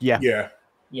 isn't it?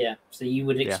 Yeah. So you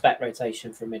would expect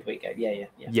rotation for a midweek game.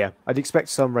 Yeah. I'd expect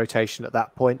some rotation at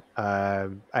that point.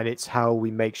 And it's how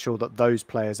we make sure that those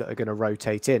players that are going to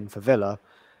rotate in for Villa,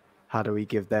 how do we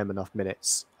give them enough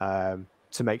minutes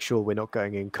to make sure we're not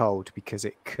going in cold, because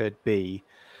it could be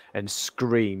and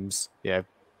screams,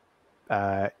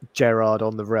 Gerrard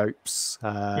on the ropes.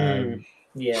 Kind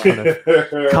of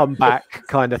comeback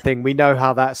kind of thing. We know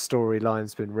how that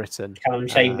storyline's been written. Callum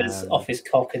Chambers off his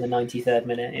cock in the 93rd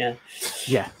minute.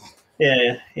 Yeah.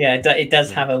 It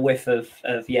does have a whiff of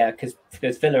because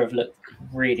Villa have looked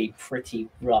really pretty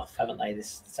rough, haven't they?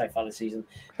 So far this season,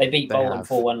 they beat Bolton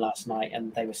 4-1 last night,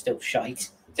 and they were still shite.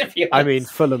 I mean,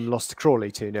 Fulham lost to Crawley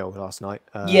 2-0 last night.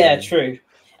 True.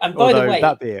 And by the way,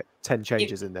 that be it, 10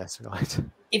 changes in there tonight.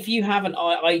 If you haven't,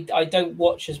 I don't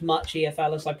watch as much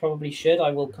EFL as I probably should,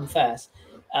 I will confess.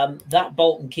 That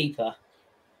Bolton keeper,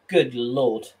 good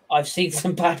Lord. I've seen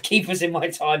some bad keepers in my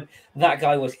time. That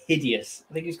guy was hideous.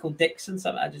 I think he's called Dixon.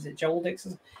 Is it Joel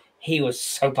Dixon? He was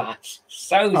so bad.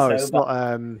 So bad. It's not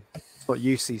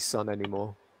UC's son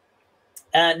anymore.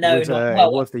 No, it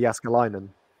was the Jaskalainen.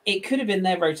 It could have been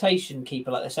their rotation keeper,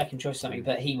 like the second choice or something,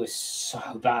 but he was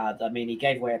so bad. I mean, he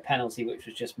gave away a penalty, which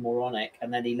was just moronic,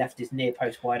 and then he left his near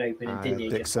post wide open, and Digne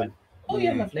just went, "Oh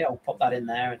yeah, lovely, I'll pop that in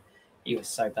there." And he was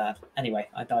so bad. Anyway,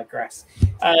 I digress.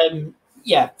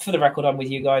 For the record, I'm with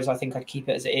you guys. I think I'd keep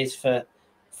it as it is for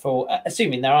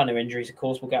assuming there are no injuries. Of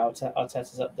course, we'll get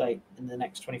Arteta's update in the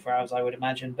next 24 hours, I would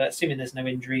imagine. But assuming there's no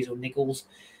injuries or niggles,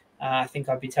 I think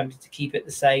I'd be tempted to keep it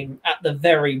the same. At the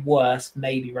very worst,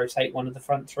 maybe rotate one of the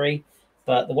front three.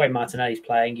 But the way Martinelli's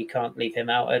playing, you can't leave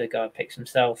him out. Odegaard picks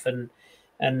himself, and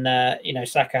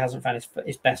Saka hasn't found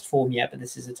his best form yet. But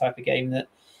this is the type of game that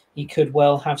he could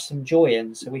well have some joy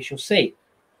in. So we shall see.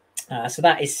 So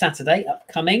that is Saturday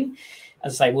upcoming.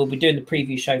 As I say, we'll be doing the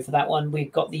preview show for that one.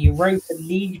 We've got the Europa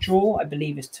League draw, I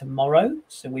believe, is tomorrow.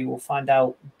 So we will find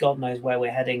out. God knows where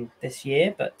we're heading this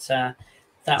year, but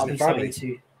that'll be something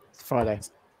to. Friday.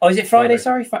 Oh, is it Friday?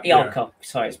 Sorry.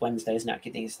 Sorry, it's Wednesday, isn't it? I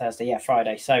keep thinking it's Thursday. Yeah,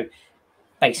 Friday. So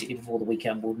basically before the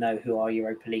weekend, we'll know who our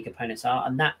Europa League opponents are.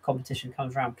 And that competition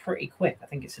comes around pretty quick. I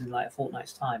think it's in like a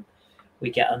fortnight's time. We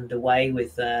get underway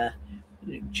with,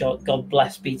 God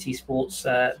bless BT Sports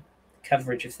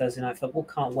coverage of Thursday Night Football.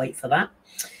 Can't wait for that.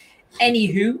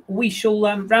 Anywho, we shall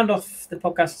round off the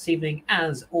podcast this evening,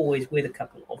 as always, with a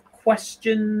couple of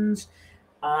questions.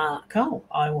 Karl,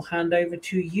 I will hand over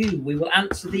to you. We will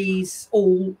answer these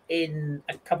all in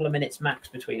a couple of minutes max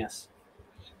between us.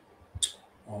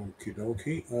 Okie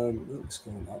dokie. Let's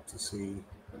go up to see,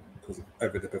 because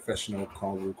ever the professional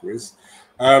Karl Walker is.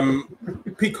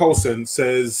 Pete Colson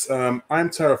says, I'm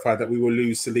terrified that we will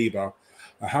lose Saliba.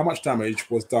 How much damage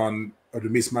was done of the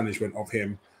mismanagement of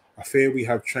him? I fear we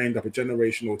have trained up a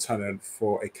generational talent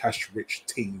for a cash-rich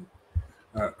team.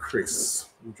 Kris,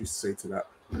 what would you say to that?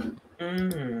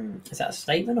 Is that a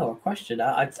statement or a question?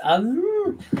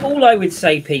 All I would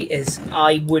say, Pete, is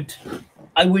I would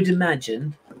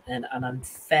imagine, and I'm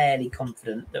fairly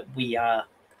confident that we are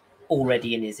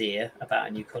already in his ear about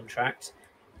a new contract.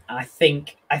 I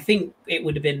think it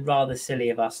would have been rather silly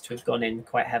of us to have gone in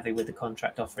quite heavy with the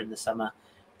contract offer in the summer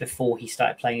before he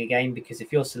started playing a game, because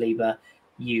if you're Saliba,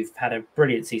 you've had a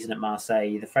brilliant season at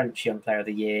Marseille, the French Young Player of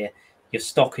the Year, your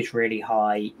stock is really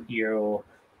high, you're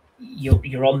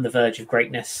on the verge of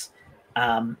greatness,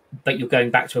 but you're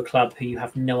going back to a club who you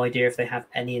have no idea if they have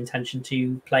any intention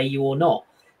to play you or not.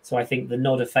 So I think the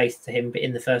nod of faith to him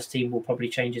in the first team will probably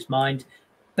change his mind.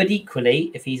 But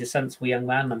equally, if he's a sensible young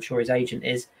man, and I'm sure his agent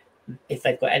is, if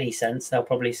they've got any sense, they'll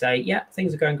probably say, yeah,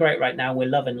 things are going great right now. We're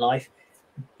loving life,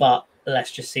 but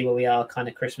let's just see where we are kind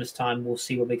of Christmas time. We'll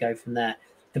see where we go from there.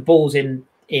 The ball's in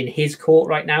his court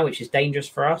right now, which is dangerous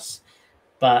for us.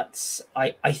 But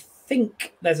I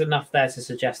think there's enough there to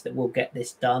suggest that we'll get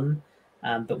this done.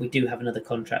 But we do have another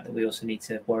contract that we also need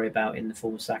to worry about in the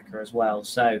form of Saka as well.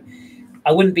 So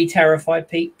I wouldn't be terrified,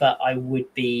 Pete, but I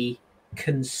would be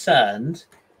concerned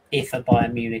if a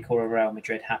Bayern Munich or a Real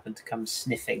Madrid happen to come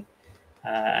sniffing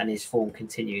and his form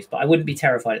continues. But I wouldn't be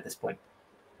terrified at this point.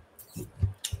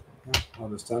 I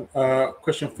understand.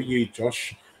 Question for you,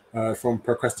 Josh, from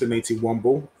Procrastinating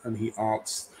Womble, and he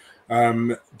asks,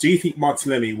 do you think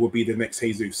Martinelli will be the next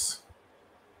Jesus?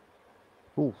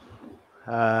 Ooh.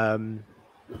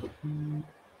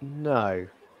 No.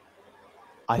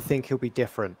 I think he'll be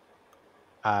different.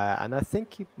 And I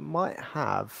think he might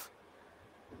have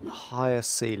a higher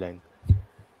ceiling.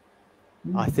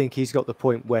 I think he's got the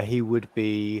point where he would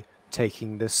be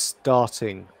taking the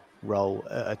starting role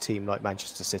at a team like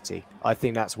Manchester City. I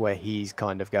think that's where he's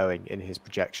kind of going in his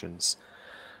projections.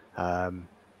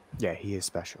 Yeah, he is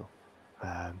special.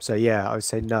 So yeah, I would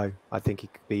say no. I think he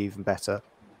could be even better.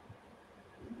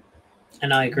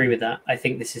 And I agree with that. I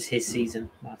think this is his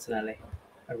season, Martinelli.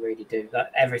 I really do.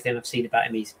 Everything I've seen about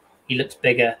him, he looks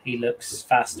bigger, he looks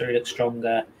faster, he looks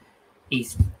stronger.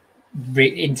 He's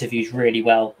interviews really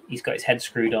well. He's got his head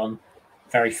screwed on,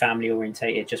 very family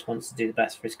orientated, just wants to do the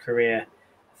best for his career.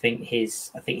 I think his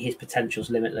potential's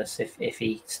limitless if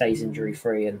he stays injury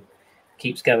free and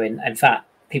keeps going. In fact,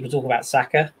 people talk about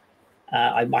Saka.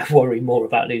 I might worry more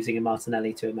about losing a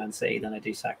Martinelli to a Man City than I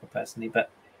do Saka personally, but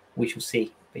we shall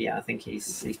see. But yeah, I think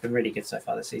he's been really good so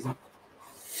far this season.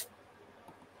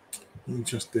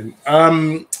 Interesting.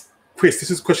 Chris,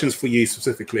 this is questions for you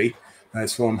specifically.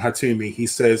 It's from Hatumi. He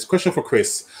says, question for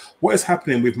Chris. What is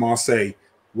happening with Marseille?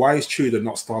 Why is Tudor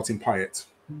not starting Payet?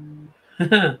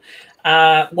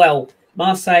 Well,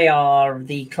 Marseille are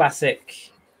the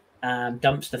classic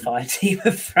dumpster fire team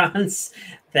of France.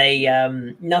 They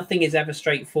nothing is ever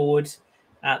straightforward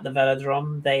at the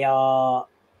Velodrome. They are,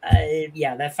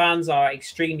 their fans are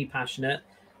extremely passionate.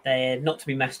 They're not to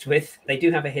be messed with. They do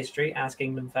have a history, ask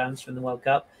England fans from the World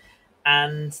Cup,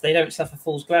 and they don't suffer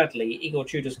fools gladly. Igor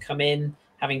Tudor's come in,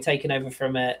 having taken over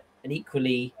from an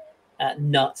equally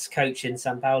nuts coach in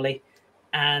Sampaoli,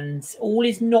 and all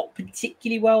is not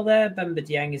particularly well there. Bemba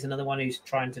Dieng is another one who's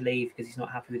trying to leave because he's not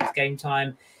happy with his game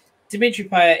time. Dimitri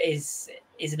Payet is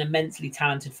an immensely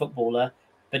talented footballer,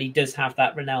 but he does have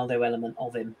that Ronaldo element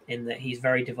of him in that he's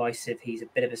very divisive. He's a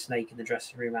bit of a snake in the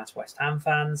dressing room as West Ham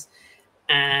fans.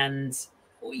 And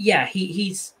yeah,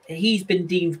 he's been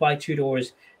deemed by Tudor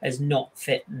as not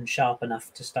fit and sharp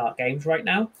enough to start games right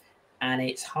now. And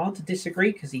it's hard to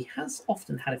disagree because he has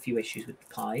often had a few issues with the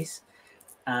pies.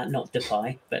 Not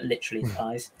Depay, but literally the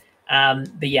pies.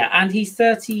 But yeah, and he's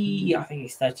 30, I think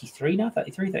he's 33 now,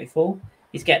 33, 34.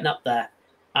 He's getting up there.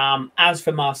 As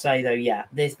for Marseille, though, yeah,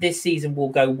 this season will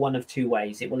go one of two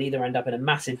ways. It will either end up in a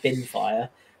massive bin fire,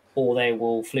 or they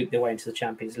will fluke their way into the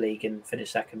Champions League and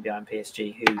finish second behind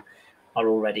PSG, who are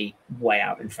already way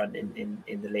out in front in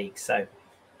the league. So,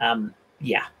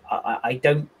 yeah, I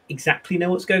don't exactly know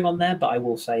what's going on there, but I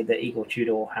will say that Igor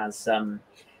Tudor has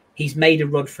he's made a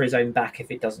rod for his own back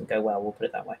if it doesn't go well. We'll put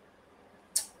it that way.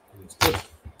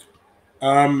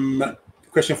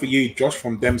 Question for you, Josh,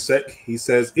 from Demsec. He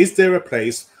says, is there a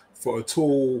place for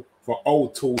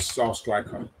old tall style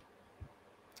striker?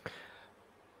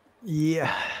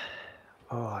 Yeah.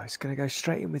 Oh, I was going to go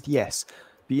straight in with yes.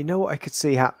 But you know what I could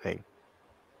see happening?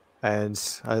 And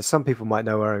some people might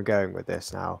know where I'm going with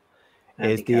this now.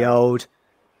 Is the old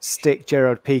stick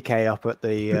Gerard Piqué up at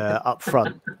the up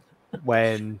front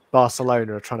when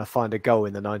Barcelona are trying to find a goal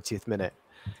in the 90th minute.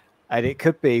 And it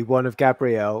could be one of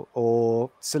Gabriel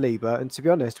or Saliba. And to be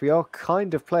honest, we are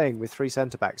kind of playing with three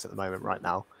centre-backs at the moment right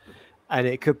now. And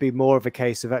it could be more of a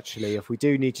case of actually, if we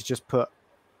do need to just put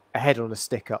a head on a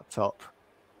stick up top,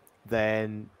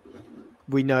 then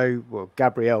we know, well,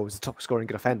 Gabriel was the top scoring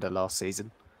defender last season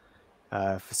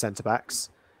for centre-backs.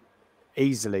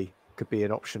 Easily could be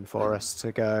an option for us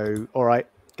to go, all right,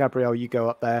 Gabriel, you go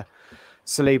up there.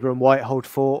 Saliba and White hold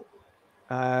fort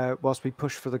whilst we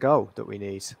push for the goal that we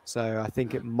need. So I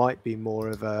think it might be more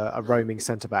of a roaming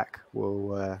centre-back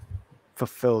will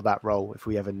fulfill that role if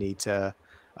we ever need a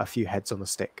few heads on the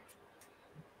stick.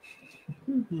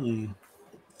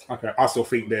 Okay, I still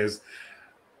think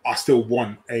I still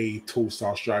want a tall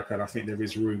style striker, and I think there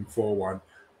is room for one.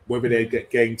 Whether they get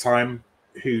game time,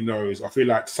 who knows? I feel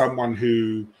like someone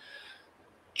who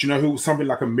do you know who? Something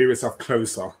like a Miroslav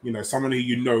closer. You know, someone who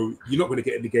you know you're not going to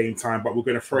get in the game time, but we're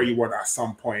going to throw you one at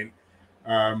some point.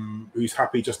 Who's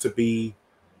happy just to be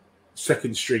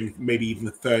second string, maybe even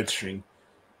the third string.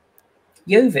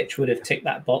 Jovic would have ticked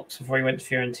that box before he went to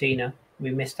Fiorentina.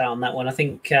 We missed out on that one. I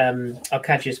think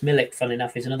Arkadiusz Milik, fun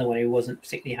enough, is another one who wasn't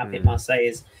particularly happy at Marseille.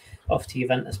 Is off to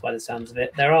Juventus by the sounds of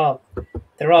it. There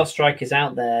are strikers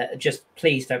out there. Just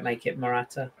please don't make it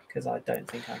Morata, because I don't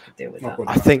think I could deal with that.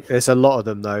 I think there's a lot of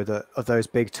them though, that of those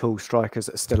big tall strikers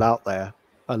that are still out there.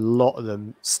 A lot of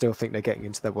them still think they're getting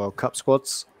into their World Cup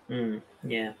squads.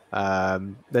 Yeah.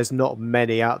 There's not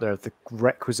many out there of the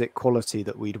requisite quality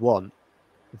that we'd want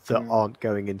that aren't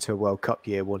going into a World Cup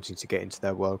year wanting to get into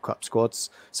their World Cup squads.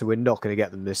 So we're not going to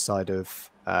get them this side of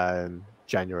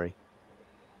January,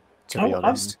 to be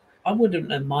honest. I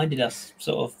wouldn't have minded us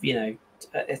sort of,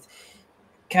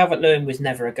 Calvert-Lewin was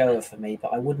never a goer for me,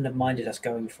 but I wouldn't have minded us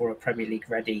going for a Premier League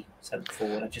ready centre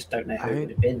forward. I just don't know who it would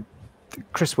have been.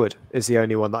 Chris Wood is the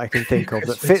only one that I can think of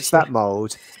that fits that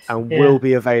mould and will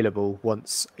be available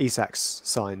once Isak's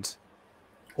signed.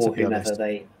 Or whomever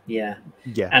they,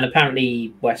 And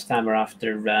apparently West Ham are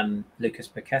after Lucas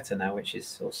Paqueta now, which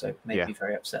is also made me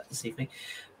very upset this evening.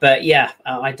 But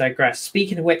I digress.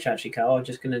 Speaking of which, actually, Karl, I'm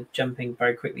just going to jump in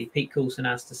very quickly. Pete Coulson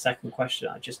asked a second question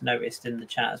I just noticed in the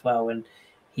chat as well, and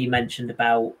he mentioned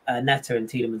about Neto and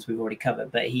Tielemans we've already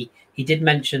covered, but he did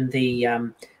mention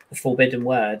the forbidden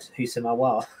word,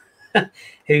 Husam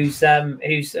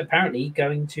who's apparently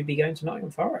going to be going to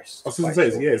Nottingham Forest. I was going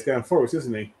to say, he's going Forest,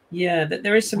 isn't he? Yeah,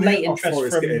 there is some late interest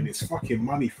Forest from getting his fucking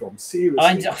money from.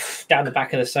 Seriously, down the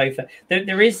back of the sofa.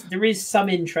 There is some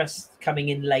interest coming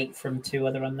in late from two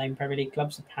other unnamed Premier League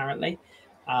clubs apparently,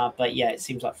 but it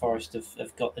seems like Forest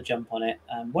have got the jump on it.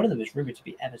 One of them is rumoured to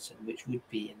be Everton, which would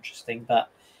be interesting, but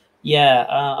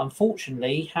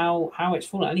unfortunately, how it's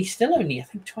fallen, and he's still only, I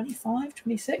think, 25,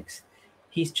 26.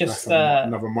 He's just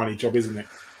another money job, isn't it?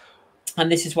 And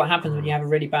this is what happens when you have a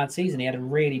really bad season. He had a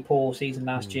really poor season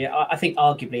last year. I think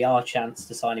arguably our chance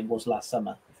to sign him was last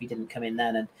summer if he didn't come in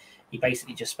then, and he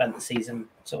basically just spent the season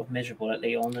sort of miserable at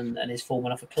Lyon, and his form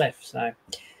went off a cliff. So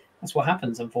that's what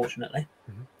happens, unfortunately.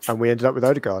 And we ended up with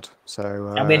Odegaard.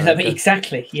 So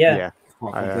exactly,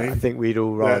 I think we'd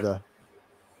all rather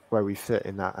where we fit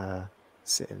in that.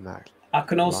 I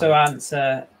can also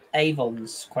answer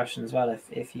Avon's question as well,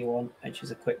 if you want, which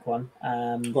is a quick one.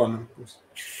 Go on.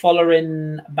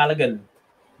 Following Balogun,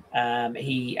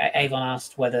 Avon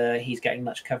asked whether he's getting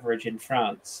much coverage in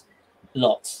France.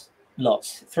 Lots.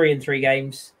 3 in 3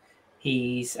 games.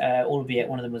 He's, albeit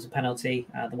one of them was a penalty.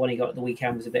 The one he got at the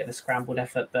weekend was a bit of a scrambled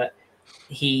effort, but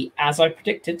he, as I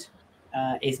predicted,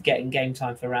 is getting game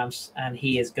time for Rams, and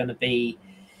he'll be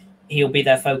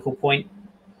their focal point.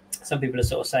 Some people are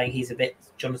sort of saying he's a bit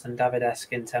Jonathan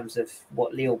David-esque in terms of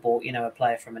what Lille bought, a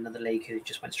player from another league who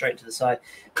just went straight to the side.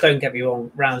 Don't get me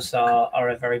wrong, Reims are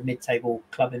a very mid-table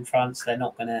club in France. They're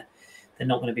not going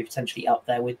to be potentially up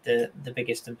there with the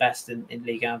biggest and best in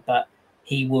Ligue 1, but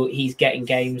he's getting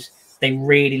games. They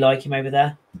really like him over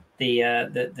there.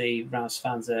 The Reims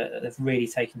fans have really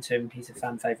taken to him. He's a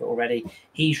fan favourite already.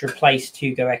 He's replaced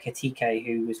Hugo Ekitike,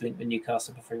 who was linked with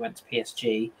Newcastle before he went to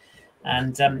PSG.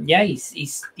 And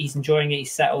he's enjoying it.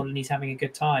 He's settled and he's having a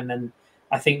good time. And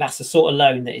I think that's the sort of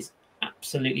loan that is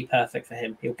absolutely perfect for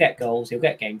him. He'll get goals. He'll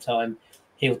get game time.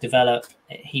 He'll develop.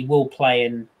 He will play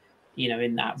in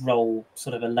that role,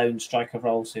 sort of a lone striker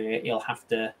role. So he'll have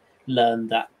to learn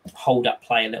that hold up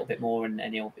play a little bit more,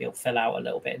 and he'll fill out a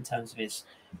little bit in terms of his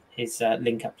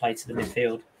link up play to the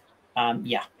midfield.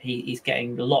 He's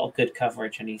getting a lot of good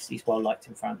coverage, and he's well liked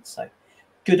in France. So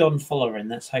good on following.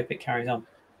 Let's hope it carries on.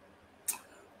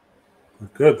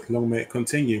 Good. Long may it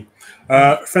continue.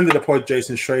 Friend of the pod,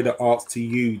 Jason Schrader, asks to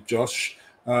you, Josh,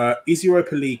 is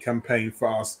Europa League campaign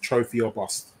for us trophy or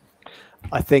bust?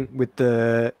 I think with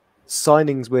the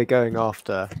signings we're going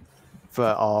after for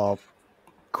our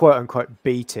quote-unquote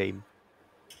B team,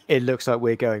 it looks like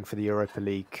we're going for the Europa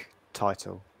League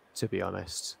title, to be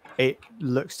honest. It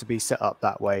looks to be set up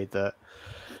that way that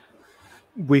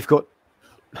we've got,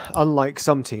 unlike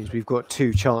some teams, we've got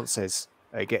 2 chances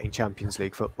at getting Champions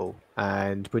League football.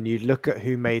 And when you look at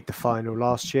who made the final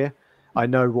last year, I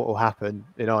know what will happen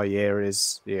in our year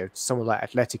is someone like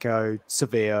Atletico,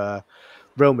 Sevilla,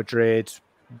 Real Madrid,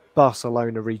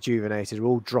 Barcelona rejuvenated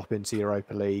will all drop into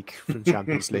Europa League from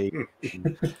Champions League.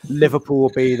 Liverpool will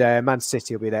be there, Man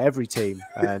City will be there, every team.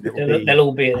 And they'll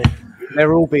all be in it.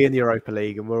 They'll all be in the Europa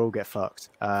League and we'll all get fucked.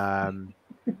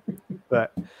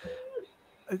 But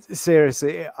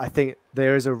seriously, I think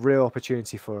there is a real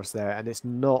opportunity for us there, and it's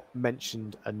not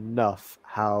mentioned enough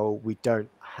how we don't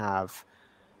have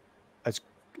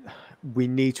we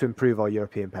need to improve our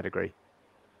European pedigree,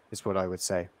 is what I would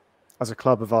say. As a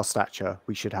club of our stature,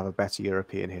 we should have a better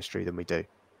European history than we do.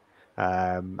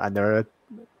 And there are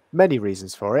many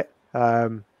reasons for it.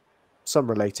 Some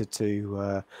related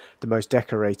to the most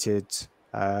decorated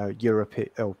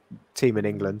European team in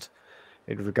England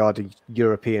regarding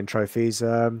European trophies,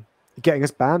 getting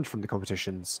us banned from the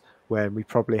competitions when we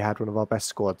probably had one of our best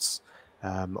squads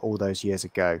all those years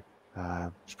ago,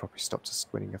 which probably stopped us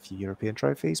winning a few European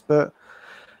trophies. But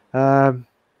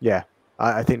yeah,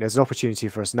 I think there's an opportunity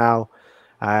for us now,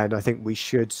 and I think we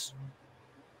should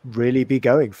really be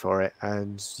going for it.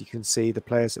 And you can see the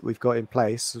players that we've got in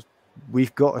place.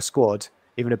 We've got a squad,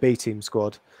 even a B team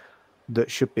squad, that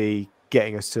should be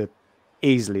getting us to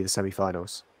easily the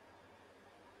semi-finals.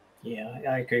 Yeah,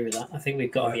 I agree with that. I think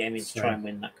we've got to be aiming to try and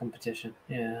win that competition.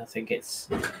 Yeah, I think it's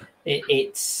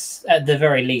at the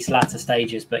very least latter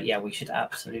stages, but yeah, we should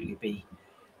absolutely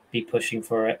be pushing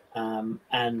for it.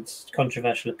 And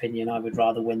controversial opinion, I would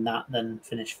rather win that than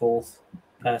finish fourth,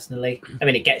 personally. I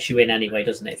mean, it gets you in anyway,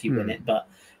 doesn't it, if you win it? But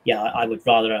yeah, I would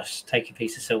rather us take a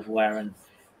piece of silverware, and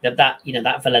that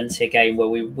Valencia game where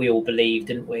we all believed,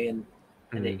 didn't we? And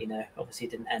it, obviously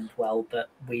it didn't end well, but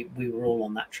we were all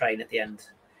on that train at the end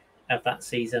of that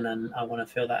season, and I want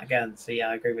to feel that again. So yeah,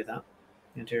 I agree with that.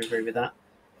 I do agree with that.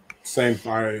 Same,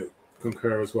 I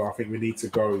concur as well. I think we need to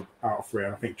go out for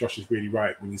it. I think Josh is really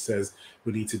right when he says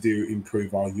we need to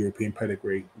improve our European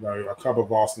pedigree. Though a club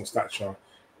of Arsenal stature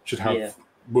should have. Yeah.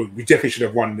 Well, we definitely should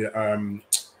have won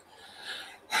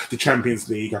the Champions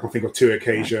League. I can think of two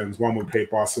occasions. One we played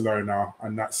Barcelona,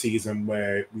 and that season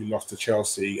where we lost to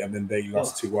Chelsea, and then they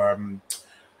lost to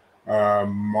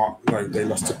they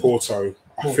lost to Porto.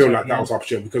 I feel like that was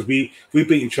option because we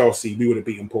beaten Chelsea, we would have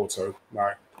beaten Porto.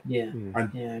 Like and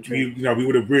we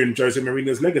would have ruined Jose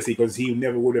Mourinho's legacy because he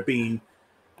never would have been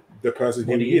the person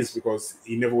who he is, because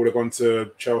he never would have gone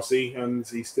to Chelsea and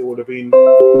he still would have been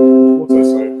Porto.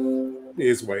 So it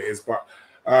is what it is. But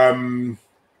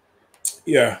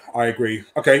yeah, I agree.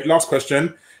 Okay, last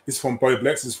question. This is from Boblex.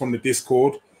 This is from the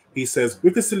Discord. He says,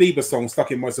 with the Saliba song stuck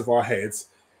in most of our heads,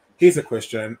 here's a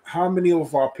question. How many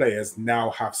of our players now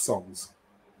have songs?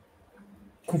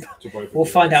 We'll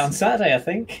find out on Saturday, I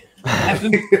think. I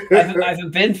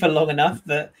haven't been for long enough,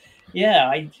 but yeah,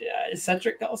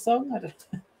 Cedric got a song.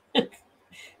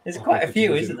 There's quite a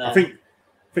few, isn't there? I think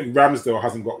Ramsdale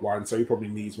hasn't got one, so he probably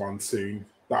needs one soon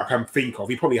that I can think of.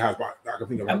 He probably has, but I can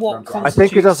think of. I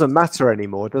think it doesn't matter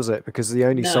anymore, does it? Because the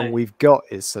only song we've got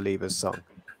is Saliba's song.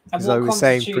 As I was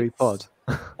saying pre-pod.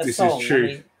 This is true. I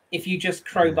mean, if you just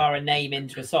crowbar a name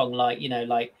into a song, like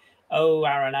oh,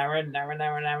 Aaron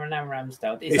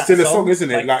Ramsdale. It's still a song, isn't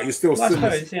it? Like you're still singing.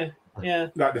 I suppose, yeah.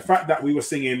 Like the fact that we were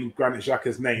singing Granit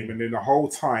Xhaka's name, and then the whole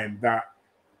time that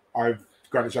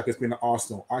Granit Xhaka's been at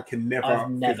Arsenal, I can never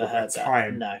heard a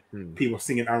time that. people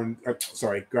singing Granit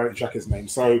Xhaka's name.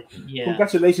 So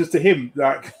congratulations to him.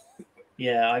 Like,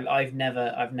 yeah, I've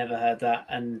never heard that,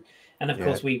 and of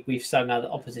course we've sung other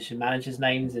opposition managers'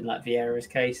 names in like Vieira's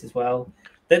case as well.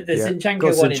 The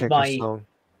Zinchenko one is my song.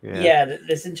 The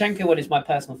Zinchenko one is my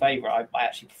personal favourite. I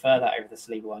actually prefer that over the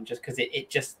Saliba one, just because it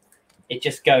just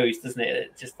goes, doesn't it?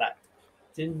 It's just that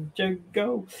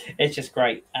Zinchenko. It's just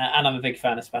great, and I'm a big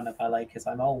fan of Stand Up LA because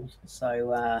I'm old.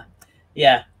 So I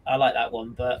like that one.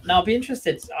 But no, I'll be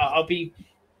interested. I'll be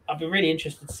really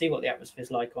interested to see what the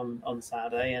atmosphere's like on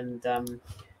Saturday. And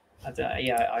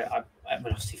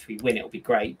obviously if we win, it'll be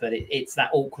great. But it's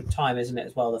that awkward time, isn't it?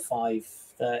 As well, the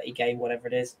 5:30 game, whatever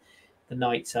it is. The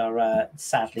nights are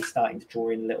sadly starting to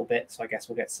draw in a little bit, so I guess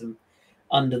we'll get some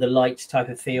under the lights type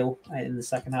of feel in the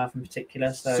second half in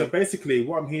particular. So basically,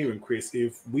 what I'm hearing, Chris,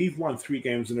 if we've won 3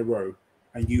 games in a row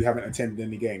and you haven't attended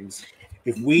any games,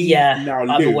 if we now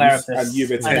lose and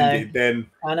you've attended, then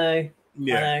I know.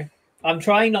 I'm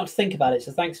trying not to think about it,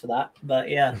 so thanks for that. But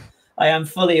yeah, I am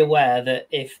fully aware that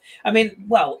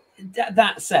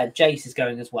that said, Jace is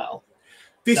going as well.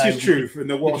 This is true. In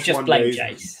the Welsh just blame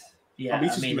Jace. Yeah,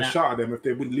 he's just going to shout at them if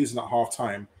they wouldn't losing at half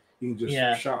time. You can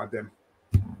just shout at them.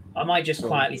 I might just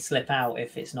quietly slip out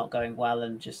if it's not going well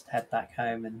and just head back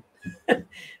home. And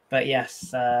but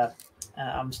yes,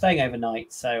 I'm staying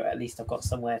overnight, so at least I've got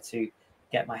somewhere to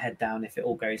get my head down if it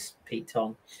all goes Pete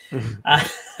Tong.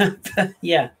 But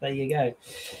yeah, there you go.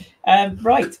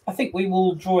 Right, I think we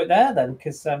will draw it there then,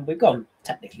 because we've gone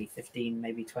technically 15,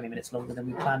 maybe 20 minutes longer than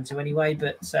we planned to anyway.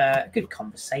 But good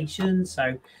conversation.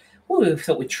 So. We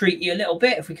thought we'd treat you a little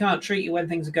bit. If we can't treat you when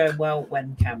things are going well,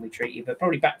 when can we treat you? But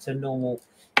probably back to normal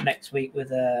next week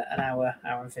with an hour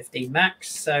and 15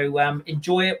 max. So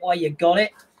enjoy it while you got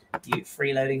it. you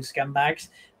freeloading scumbags.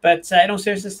 But in all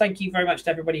seriousness, thank you very much to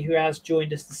everybody who has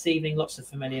joined us this evening. Lots of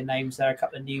familiar names there, a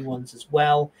couple of new ones as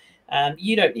well.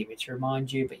 You don't need me to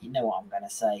remind you, but you know what I'm going to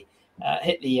say.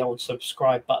 Hit the old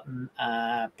subscribe button,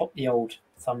 pop the old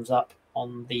thumbs up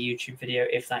on the YouTube video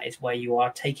if that is where you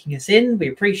are taking us in. We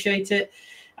appreciate it.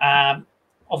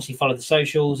 Obviously, follow the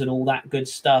socials and all that good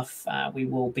stuff. We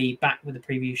will be back with a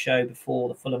preview show before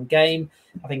the Fulham game.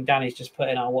 I think Danny's just put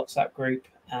in our WhatsApp group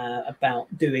about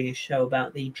doing a show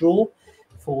about the draw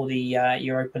for the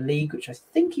Europa League, which I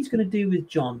think he's going to do with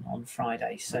John on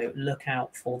Friday. So look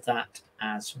out for that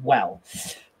as well.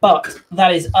 But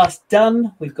that is us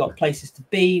done. We've got places to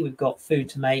be. We've got food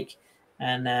to make.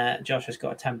 And Josh has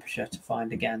got a temperature to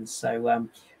find again. So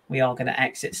we are going to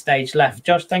exit stage left.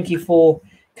 Josh, thank you for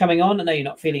coming on. I know you're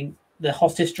not feeling the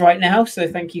hottest right now, so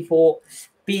thank you for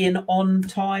being on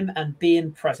time and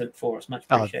being present for us. Much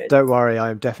appreciated. Don't worry, I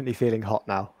am definitely feeling hot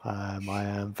now. I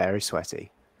am very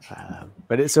sweaty,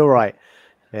 but it's all right.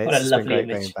 What a lovely been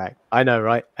great being back. I know,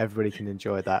 right? Everybody can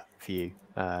enjoy that view,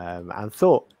 and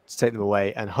thought to take them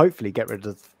away and hopefully get rid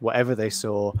of whatever they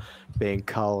saw being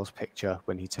Karl's picture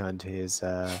when he turned his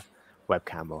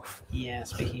webcam off. Yeah,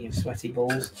 speaking of sweaty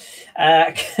balls,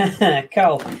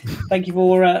 Karl, thank you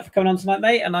for coming on tonight,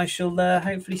 mate, and I shall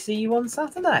hopefully see you on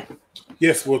Saturday.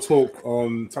 Yes, we'll talk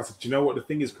on Saturday. Do you know what the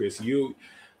thing is, Chris?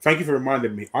 Thank you for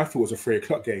reminding me. I thought it was a 3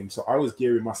 o'clock game, so I was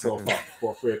gearing myself up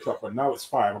for 3 o'clock, but now it's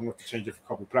 5. I'm going to have to change it for a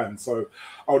couple of plans. So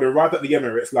I would arrive at the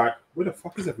Emirates like, where the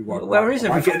fuck is everyone? Where is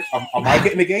everyone? Am I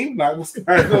getting a game? Like, what's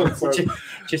going on? So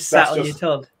just sat on your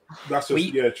Todd. That's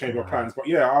just change my plans. But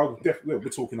yeah, I'll definitely we're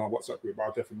talking on WhatsApp group. I'll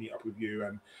definitely meet up with you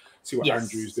and see what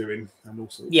Andrew's doing and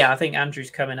also. Yeah, I think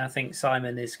Andrew's coming. I think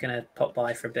Simon is going to pop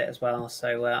by for a bit as well.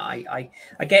 So I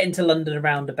get into London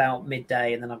around about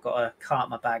midday, and then I've got to cart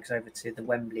my bags over to the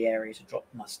Wembley area to drop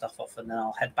my stuff off, and then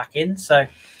I'll head back in. So I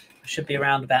should be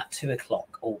around about 2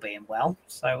 o'clock, all being well.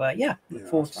 So look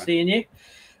forward to seeing you.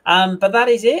 But that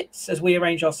is it. As we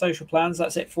arrange our social plans,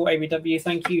 that's it for ABW.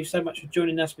 Thank you so much for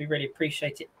joining us. We really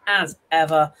appreciate it as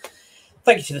ever.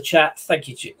 Thank you to the chat. Thank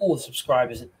you to all the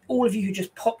subscribers and all of you who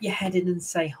just pop your head in and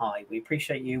say hi. We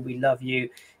appreciate you. We love you.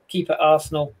 Keep it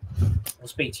Arsenal. We'll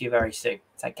speak to you very soon.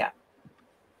 Take care.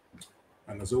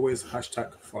 And as always,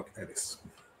 #fuck Ellis.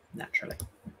 Naturally.